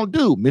what are they going to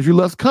do? Misery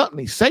loves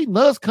company. Satan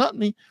loves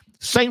company.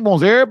 Satan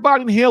wants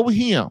everybody in hell with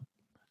him.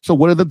 So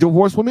what do the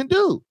divorced women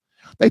do?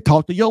 They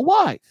talk to your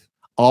wife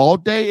all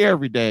day,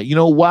 every day. You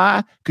know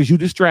why? Because you're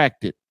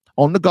distracted.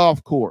 On the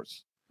golf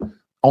course,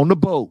 on the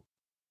boat,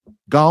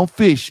 gone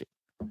fishing,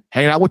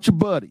 hanging out with your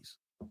buddies,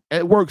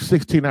 at work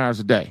 16 hours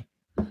a day.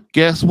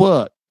 Guess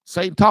what?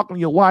 Satan talking to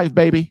your wife,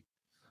 baby.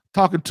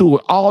 Talking to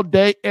her all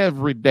day,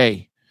 every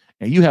day.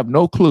 And you have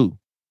no clue.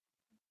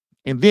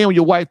 And then when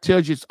your wife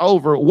tells you it's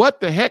over,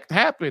 what the heck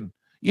happened?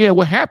 Yeah,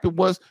 what happened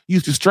was you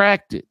was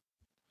distracted.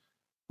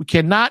 We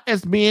cannot,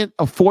 as men,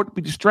 afford to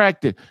be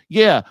distracted.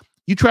 Yeah,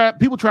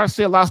 people try to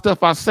say a lot of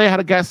stuff. I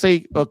had a guy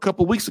say a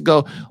couple of weeks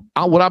ago,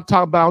 what I'm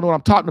talking about, I know what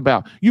I'm talking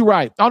about. You're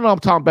right. I don't know what I'm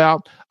talking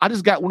about. I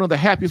just got one of the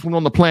happiest women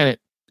on the planet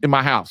in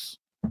my house.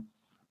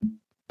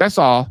 That's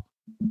all.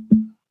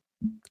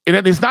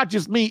 And it's not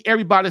just me.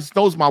 Everybody that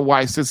knows my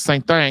wife says the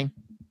same thing.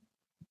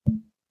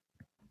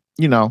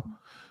 You know,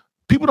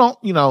 people don't,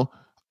 you know,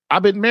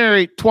 I've been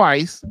married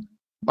twice.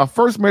 My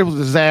first marriage was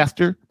a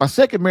disaster. My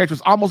second marriage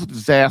was almost a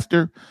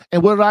disaster.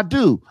 And what did I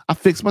do? I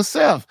fixed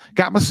myself,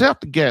 got myself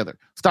together,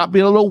 stopped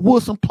being a little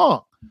wuss and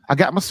punk. I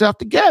got myself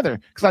together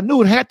because I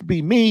knew it had to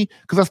be me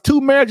because that's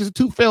 2 marriages and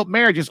 2 failed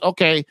marriages.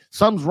 Okay,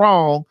 something's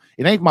wrong.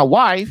 It ain't my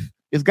wife.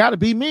 It's got to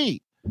be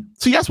me.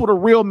 See, that's what a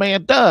real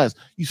man does.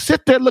 You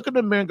sit there, look in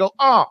the mirror and go,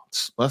 oh,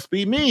 must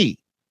be me.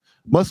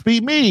 Must be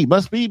me.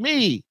 Must be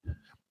me.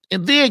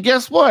 And then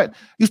guess what?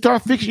 You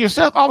start fixing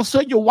yourself. All of a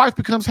sudden, your wife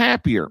becomes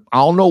happier. I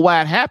don't know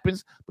why it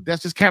happens, but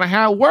that's just kind of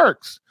how it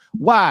works.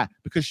 Why?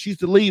 Because she's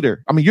the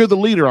leader. You're the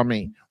leader.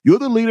 You're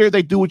the leader.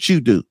 They do what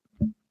you do.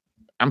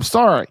 I'm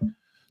sorry.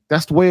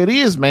 That's the way it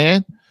is,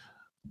 man.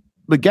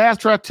 The guys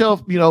try to tell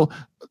people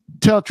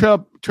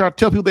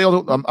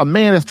a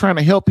man is trying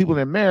to help people in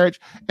their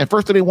marriage, and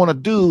first thing they want to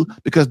do,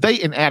 because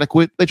they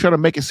inadequate, they try to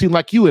make it seem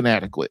like you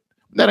inadequate.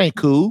 That ain't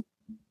cool,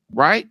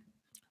 right?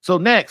 So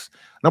next,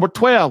 number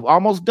 12,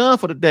 almost done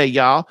for the day,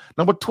 y'all.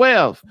 Number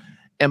 12,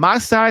 am I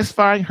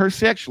satisfying her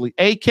sexually?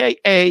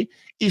 AKA,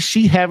 is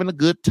she having a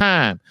good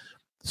time?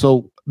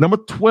 So number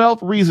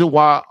 12 reason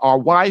why our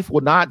wife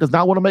does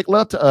not want to make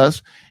love to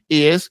us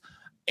is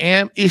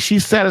she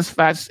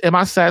satisfied? Am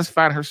I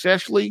satisfying her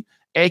sexually?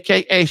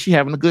 AKA, she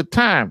having a good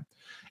time.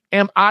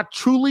 Am I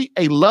truly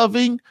a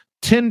loving,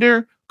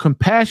 tender,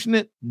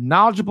 compassionate,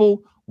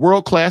 knowledgeable,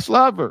 world-class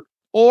lover?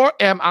 Or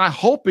am I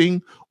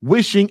hoping,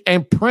 wishing,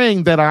 and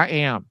praying that I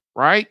am,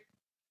 right?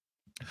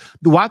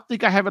 Do I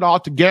think I have it all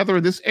together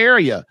in this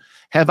area?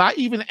 Have I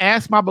even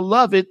asked my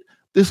beloved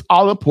this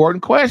all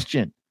important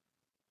question?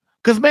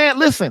 Because, man,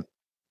 listen,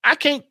 I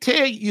can't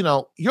tell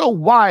you, your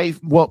wife,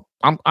 well,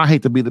 I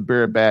hate to be the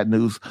bearer of bad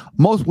news.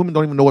 Most women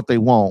don't even know what they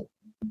want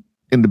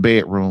in the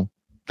bedroom.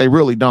 They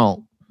really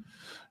don't.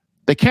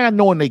 They kind of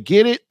know when they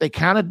get it. They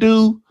kind of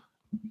do.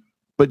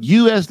 But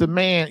you as the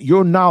man,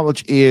 your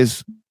knowledge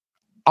is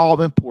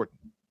all important.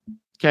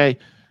 Okay.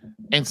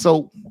 And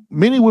so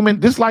many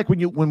women, just like when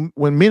men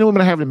and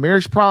women are having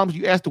marriage problems,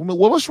 you ask the woman,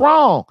 well, what's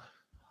wrong?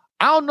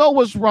 I don't know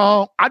what's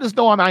wrong. I just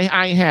know I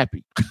ain't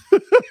happy.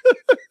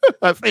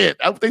 That's it.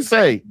 That's what they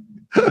say.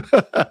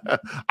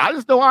 I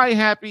just know I ain't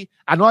happy.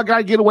 I know I got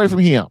to get away from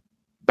him.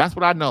 That's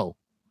what I know.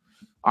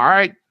 All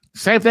right.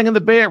 Same thing in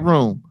the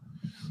bedroom.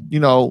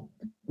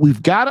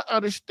 We've got to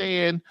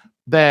understand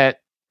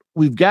that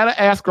we've got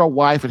to ask our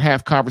wife and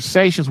have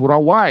conversations with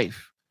our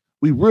wife.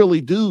 We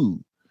really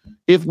do.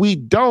 If we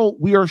don't,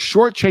 we are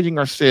shortchanging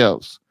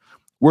ourselves.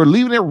 We're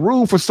leaving it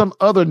room for some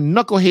other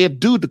knucklehead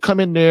dude to come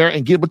in there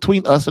and get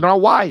between us and our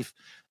wife.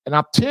 And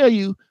I'll tell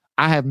you,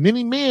 I have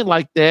many men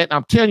like that. And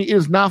I'm telling you, it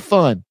is not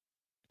fun.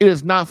 It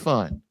is not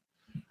fun.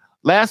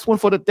 Last one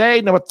for the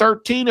day, number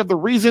 13 of the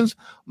reasons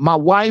my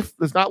wife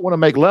does not want to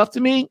make love to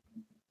me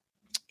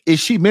is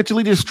she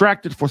mentally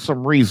distracted for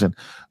some reason.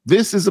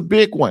 This is a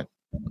big one.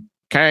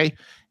 Okay.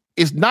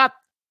 It's not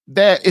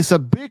that it's a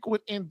big one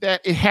in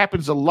that it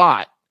happens a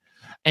lot.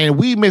 And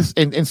we miss,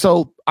 and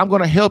so I'm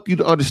going to help you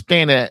to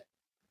understand that.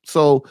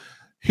 So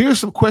here's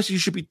some questions you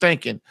should be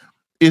thinking.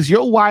 Is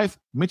your wife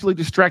mentally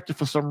distracted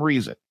for some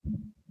reason?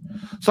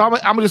 So I'm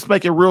going to just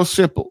make it real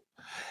simple.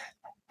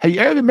 Have you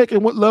ever been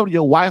making love to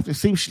your wife and it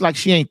seems like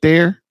she ain't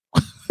there?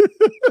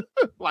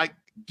 Like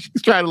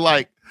she's trying to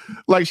like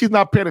she's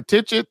not paying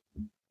attention.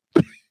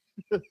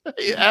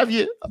 Have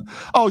you?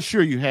 Oh,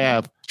 sure you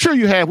have. Sure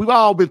you have. We've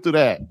all been through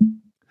that.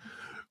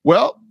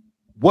 Well,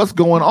 what's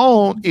going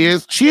on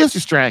is she is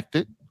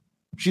distracted.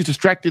 She's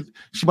distracted.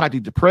 She might be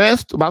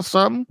depressed about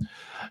something.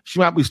 She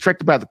might be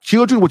distracted by the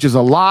children, which is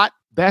a lot.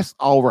 That's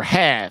over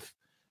half.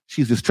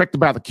 She's distracted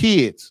by the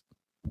kids.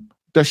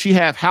 Does she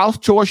have house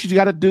chores she's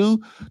got to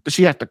do? Does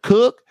she have to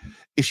cook?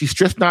 Is she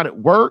stressed out at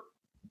work?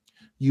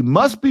 You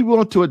must be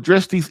willing to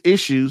address these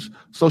issues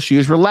so she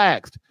is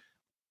relaxed.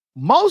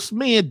 Most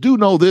men do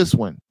know this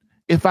one.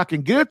 If I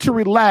can get her to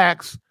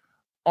relax,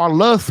 our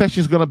love session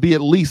is going to be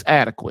at least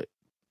adequate,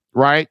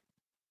 right?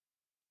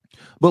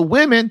 But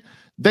women,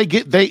 they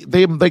got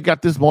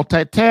this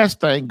multitask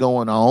thing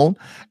going on,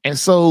 and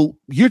so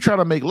you're trying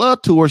to make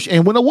love to her.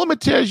 And when a woman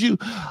tells you,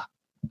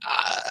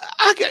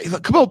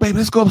 "Come on, baby,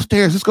 let's go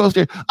upstairs. Let's go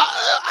upstairs."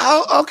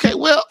 Okay,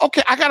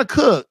 I gotta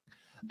cook.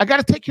 I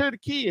gotta take care of the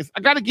kids.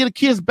 I gotta get a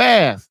kid's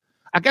bath.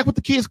 I gotta put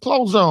the kids'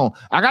 clothes on.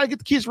 I gotta get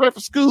the kids ready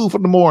for school for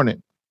the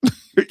morning.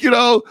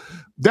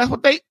 That's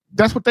what they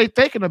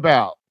thinking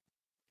about.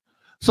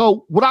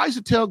 So what I used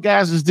to tell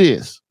guys is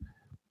this: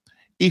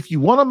 if you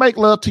want to make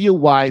love to your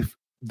wife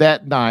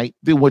that night,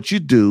 then what you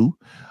do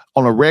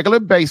on a regular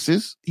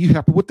basis, you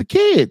help her with the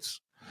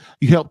kids.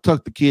 You help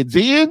tuck the kids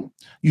in.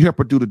 You help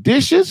her do the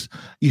dishes.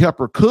 You help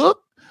her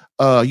cook.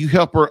 You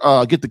help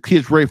her get the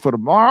kids ready for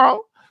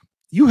tomorrow.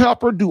 You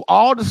help her do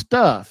all the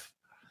stuff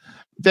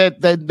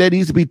that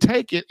needs to be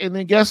taken. And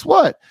then guess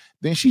what?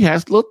 Then she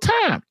has a little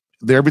time.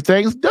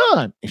 Everything's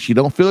done. And she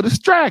don't feel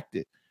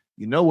distracted.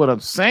 You know what I'm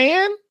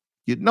saying?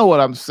 You know what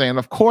I'm saying.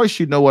 Of course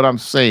you know what I'm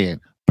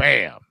saying.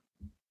 Bam.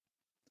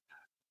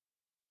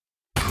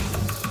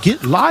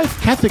 Get live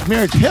Catholic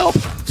marriage help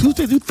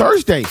Tuesday through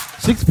Thursday,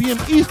 6 p.m.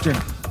 Eastern.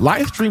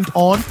 Live streamed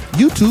on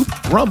YouTube,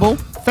 Rumble,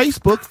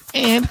 Facebook,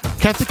 and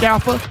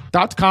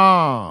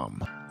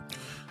CatholicAlpha.com.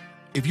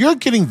 If you're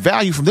getting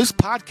value from this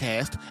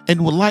podcast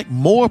and would like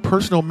more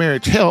personal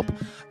marriage help,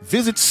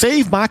 visit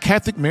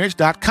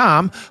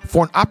SaveMyCatholicMarriage.com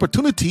for an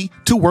opportunity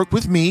to work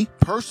with me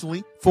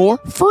personally for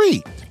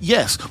free.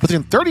 Yes,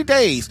 within 30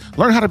 days,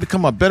 learn how to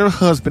become a better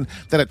husband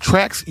that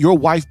attracts your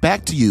wife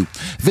back to you.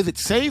 Visit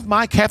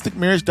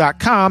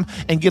SaveMyCatholicMarriage.com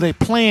and get a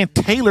plan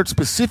tailored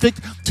specific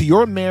to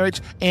your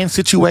marriage and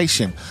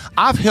situation.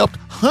 I've helped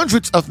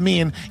hundreds of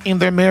men in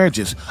their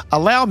marriages.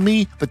 Allow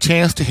me the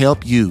chance to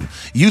help you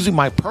using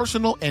my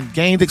personal and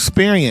gained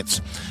experience.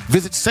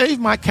 Visit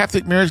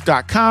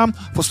SaveMyCatholicMarriage.com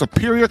for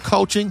superior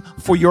coaching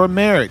for your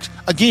marriage.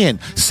 Again,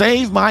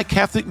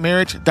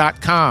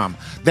 SaveMyCatholicMarriage.com.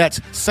 That's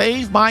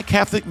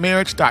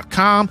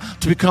SaveMyCatholicMarriage.com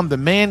to become the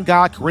man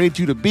God created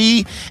you to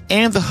be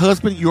and the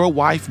husband your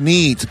wife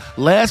needs.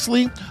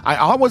 Lastly, I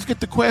always get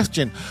the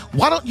question,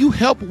 why don't you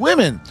help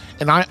women?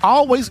 And I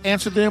always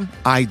answer them,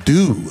 I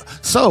do.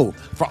 So,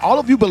 for all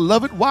of you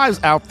beloved wives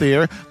out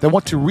there that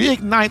want to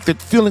reignite that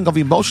feeling of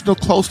emotional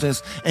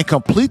closeness and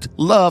complete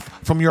love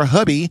from your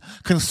hubby,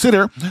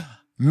 consider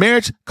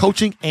marriage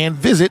coaching and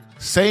visit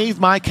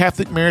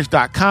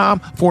SaveMyCatholicMarriage.com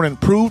for an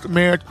improved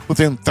marriage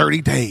within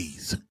 30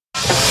 days.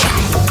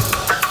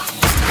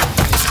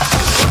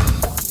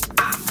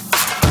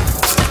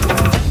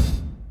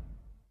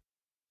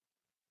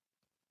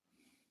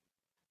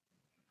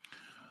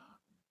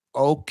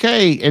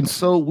 Okay, and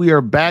so we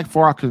are back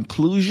for our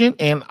conclusion,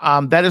 and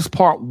that is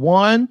part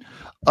one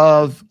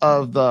of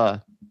the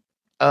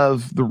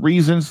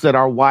reasons that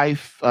our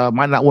wife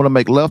might not want to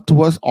make love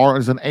to us or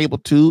is unable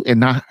to, and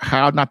not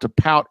how not to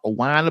pout or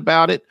whine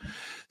about it.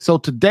 So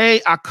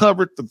today I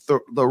covered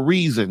the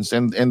reasons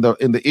and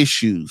the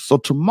issues. So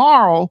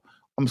tomorrow,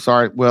 I'm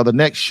sorry, well, the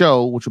next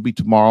show, which will be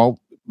tomorrow,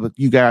 but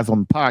you guys on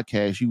the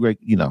podcast,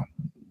 you know,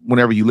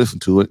 whenever you listen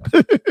to it.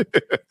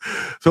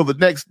 So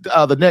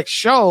the next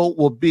show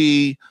will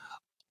be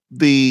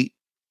the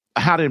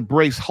how to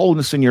embrace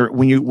wholeness in your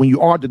when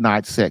you are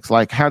denied sex.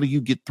 Like, how do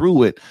you get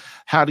through it?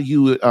 How do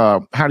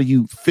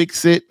you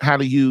fix it? How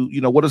do you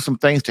what are some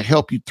things to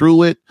help you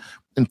through it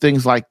and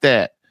things like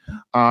that?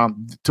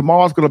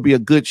 Tomorrow's going to be a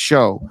good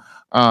show.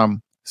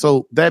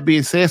 So that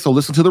being said, so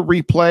listen to the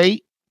replay,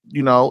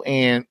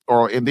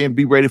 and then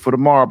be ready for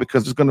tomorrow,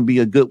 because it's going to be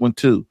a good one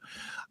too.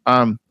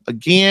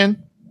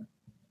 Again,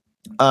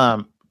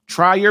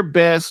 try your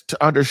best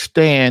to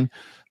understand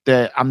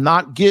that I'm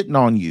not getting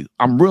on you.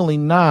 I'm really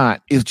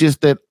not. It's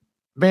just that,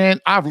 man,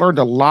 I've learned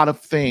a lot of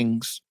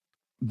things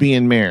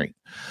being married.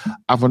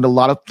 I've learned a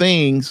lot of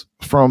things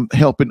from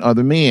helping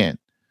other men.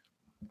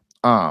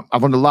 I've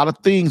learned a lot of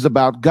things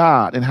about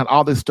God and how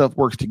all this stuff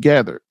works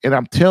together. And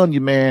I'm telling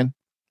you, man,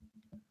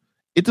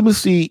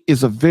 intimacy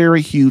is a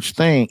very huge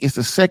thing. It's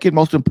the second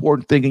most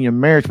important thing in your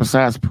marriage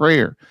besides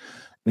prayer.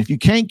 And if you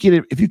can't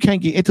get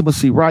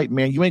intimacy right,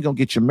 man, you ain't gonna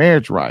get your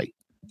marriage right.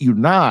 You're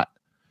not.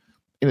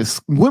 And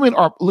women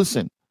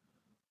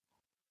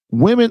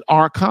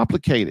are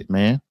complicated,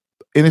 man.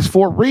 And it's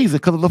for a reason,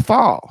 because of the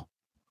fall.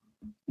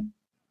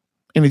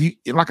 And if you,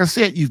 like I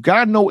said, you've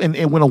got to know,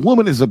 and when a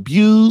woman is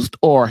abused,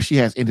 or she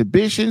has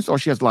inhibitions, or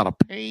she has a lot of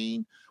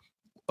pain,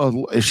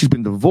 if she's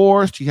been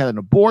divorced, she had an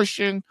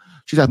abortion,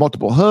 she's had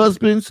multiple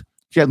husbands,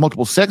 she had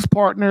multiple sex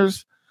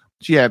partners,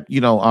 she had,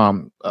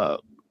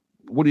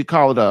 what do you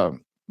call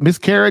it?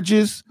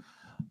 Miscarriages,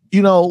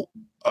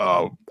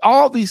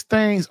 all these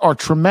things are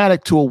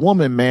traumatic to a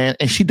woman, man,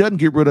 and she doesn't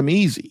get rid of them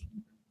easy.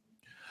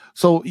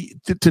 So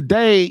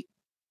today,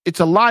 it's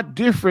a lot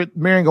different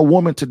marrying a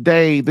woman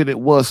today than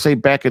it was, say,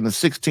 back in the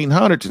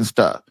 1600s and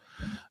stuff.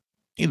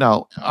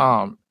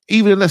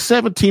 Even in the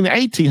 17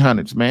 and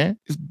 1800s, man,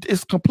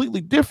 it's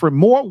completely different.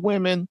 More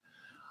women,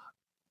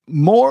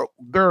 there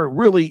are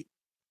really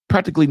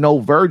practically no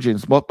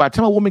virgins. But by the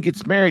time a woman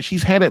gets married,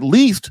 she's had at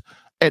least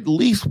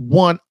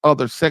one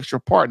other sexual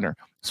partner.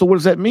 So what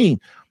does that mean?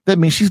 That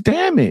means she's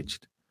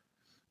damaged.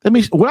 That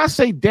means, when I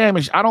say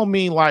damaged, I don't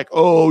mean like,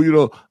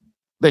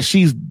 that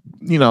she's,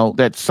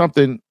 that's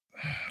something.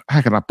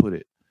 How can I put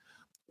it?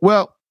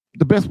 Well,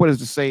 the best way is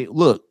to say,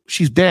 look,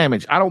 she's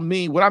damaged. I don't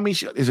mean, what I mean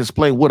is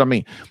explain what I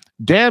mean.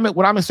 Damn it.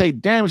 What I'm going to say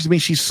damaged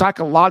means she's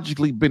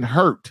psychologically been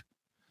hurt.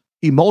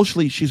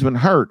 Emotionally, she's been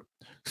hurt.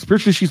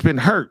 Spiritually, she's been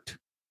hurt.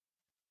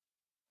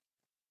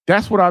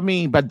 That's what I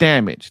mean by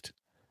damaged.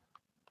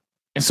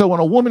 And so when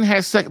a woman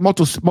has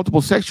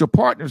multiple sexual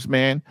partners,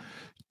 man,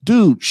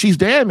 dude, she's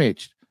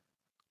damaged.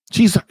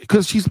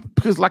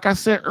 Because like I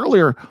said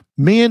earlier,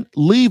 men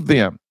leave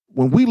them.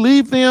 When we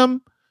leave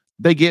them,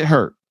 they get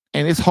hurt.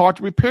 And it's hard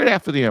to repair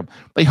that for them.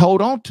 They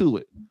hold on to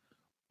it.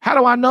 How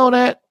do I know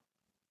that?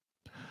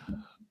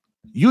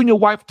 You and your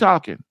wife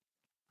talking.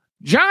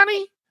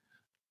 Johnny,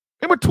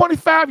 remember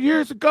 25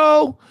 years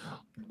ago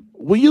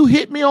when you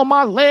hit me on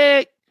my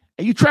leg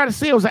and you tried to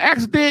say it was an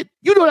accident?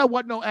 You know that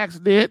wasn't no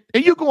accident.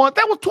 And you going,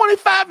 that was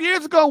 25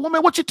 years ago,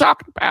 woman. What you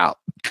talking about?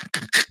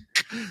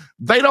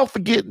 They don't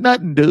forget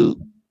nothing,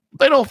 dude.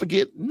 They don't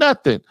forget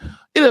nothing.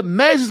 It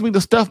amazes me the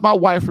stuff my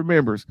wife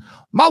remembers.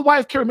 My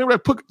wife cannot remember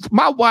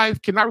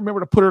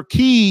to put her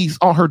keys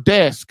on her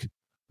desk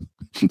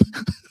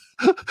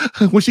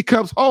when she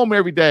comes home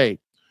every day.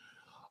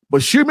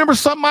 But she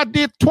remembers something I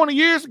did 20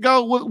 years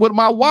ago with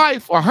my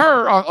wife or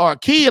her or a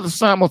kid or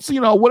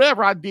something, or,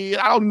 whatever I did.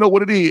 I don't know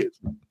what it is.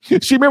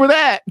 She remember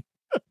that.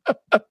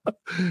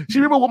 She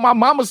remember what my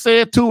mama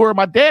said to her,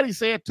 my daddy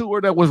said to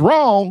her that was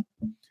wrong.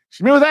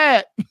 She remember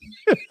that.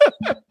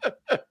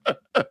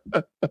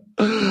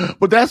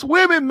 But that's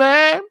women,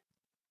 man.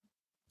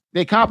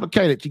 They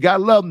complicated. You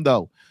gotta love them,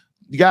 though.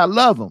 You gotta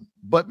love them.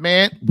 But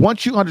man,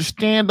 once you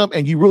understand them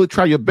and you really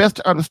try your best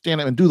to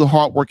understand them and do the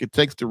hard work it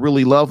takes to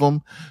really love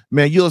them,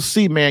 man, you'll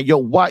see, man, you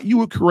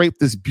will create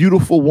this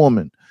beautiful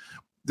woman,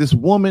 this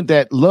woman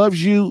that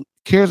loves you,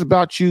 cares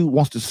about you,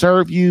 wants to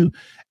serve you,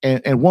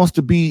 and wants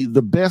to be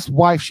the best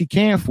wife she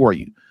can for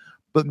you.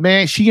 But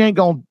man, she ain't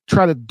gonna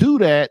try to do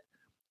that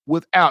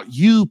without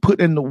you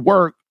putting in the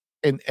work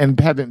and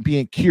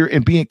being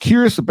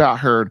curious about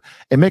her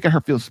and making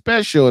her feel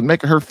special and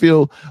making her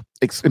feel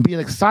and being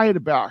excited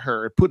about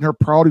her and putting her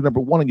priority number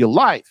one in your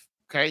life.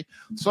 Okay.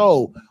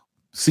 So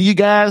see you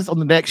guys on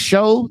the next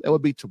show. That will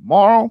be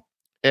tomorrow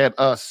at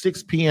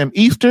 6 p.m.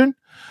 Eastern.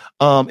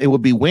 It will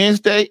be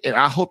Wednesday, and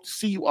I hope to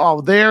see you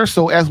all there.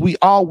 So as we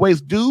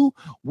always do,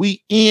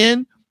 we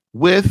end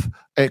with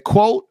a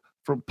quote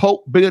from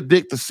Pope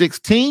Benedict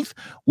XVI,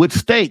 which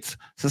states,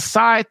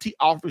 "Society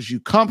offers you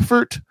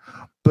comfort,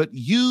 but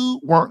you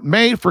weren't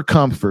made for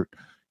comfort.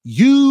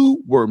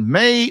 You were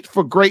made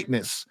for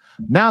greatness.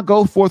 Now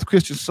go forth,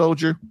 Christian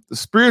soldier. The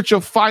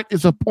spiritual fight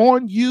is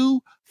upon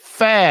you.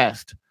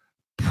 Fast,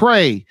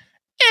 pray,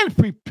 and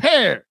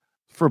prepare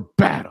for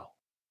battle.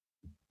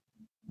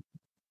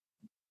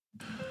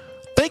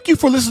 Thank you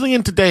for listening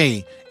in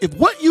today. If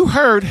what you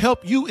heard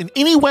helped you in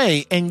any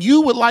way and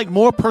you would like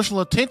more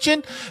personal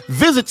attention,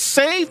 visit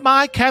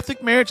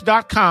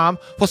SaveMyCatholicMarriage.com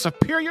for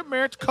superior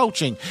marriage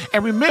coaching.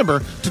 And remember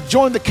to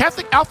join the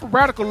Catholic Alpha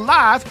Radical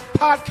Live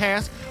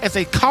podcast as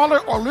a caller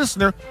or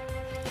listener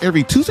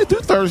every Tuesday through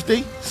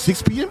Thursday,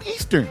 6 p.m.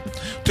 Eastern.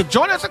 To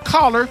join as a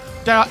caller,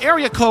 dial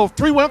area code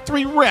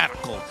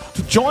 313-RADICAL.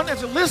 To join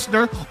as a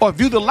listener or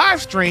view the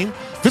live stream,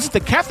 visit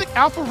the Catholic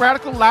Alpha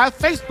Radical Live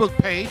Facebook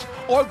page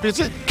or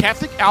visit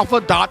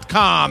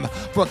CatholicAlpha.com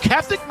for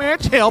Catholic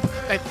marriage help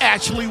that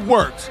actually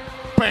works.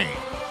 Bam!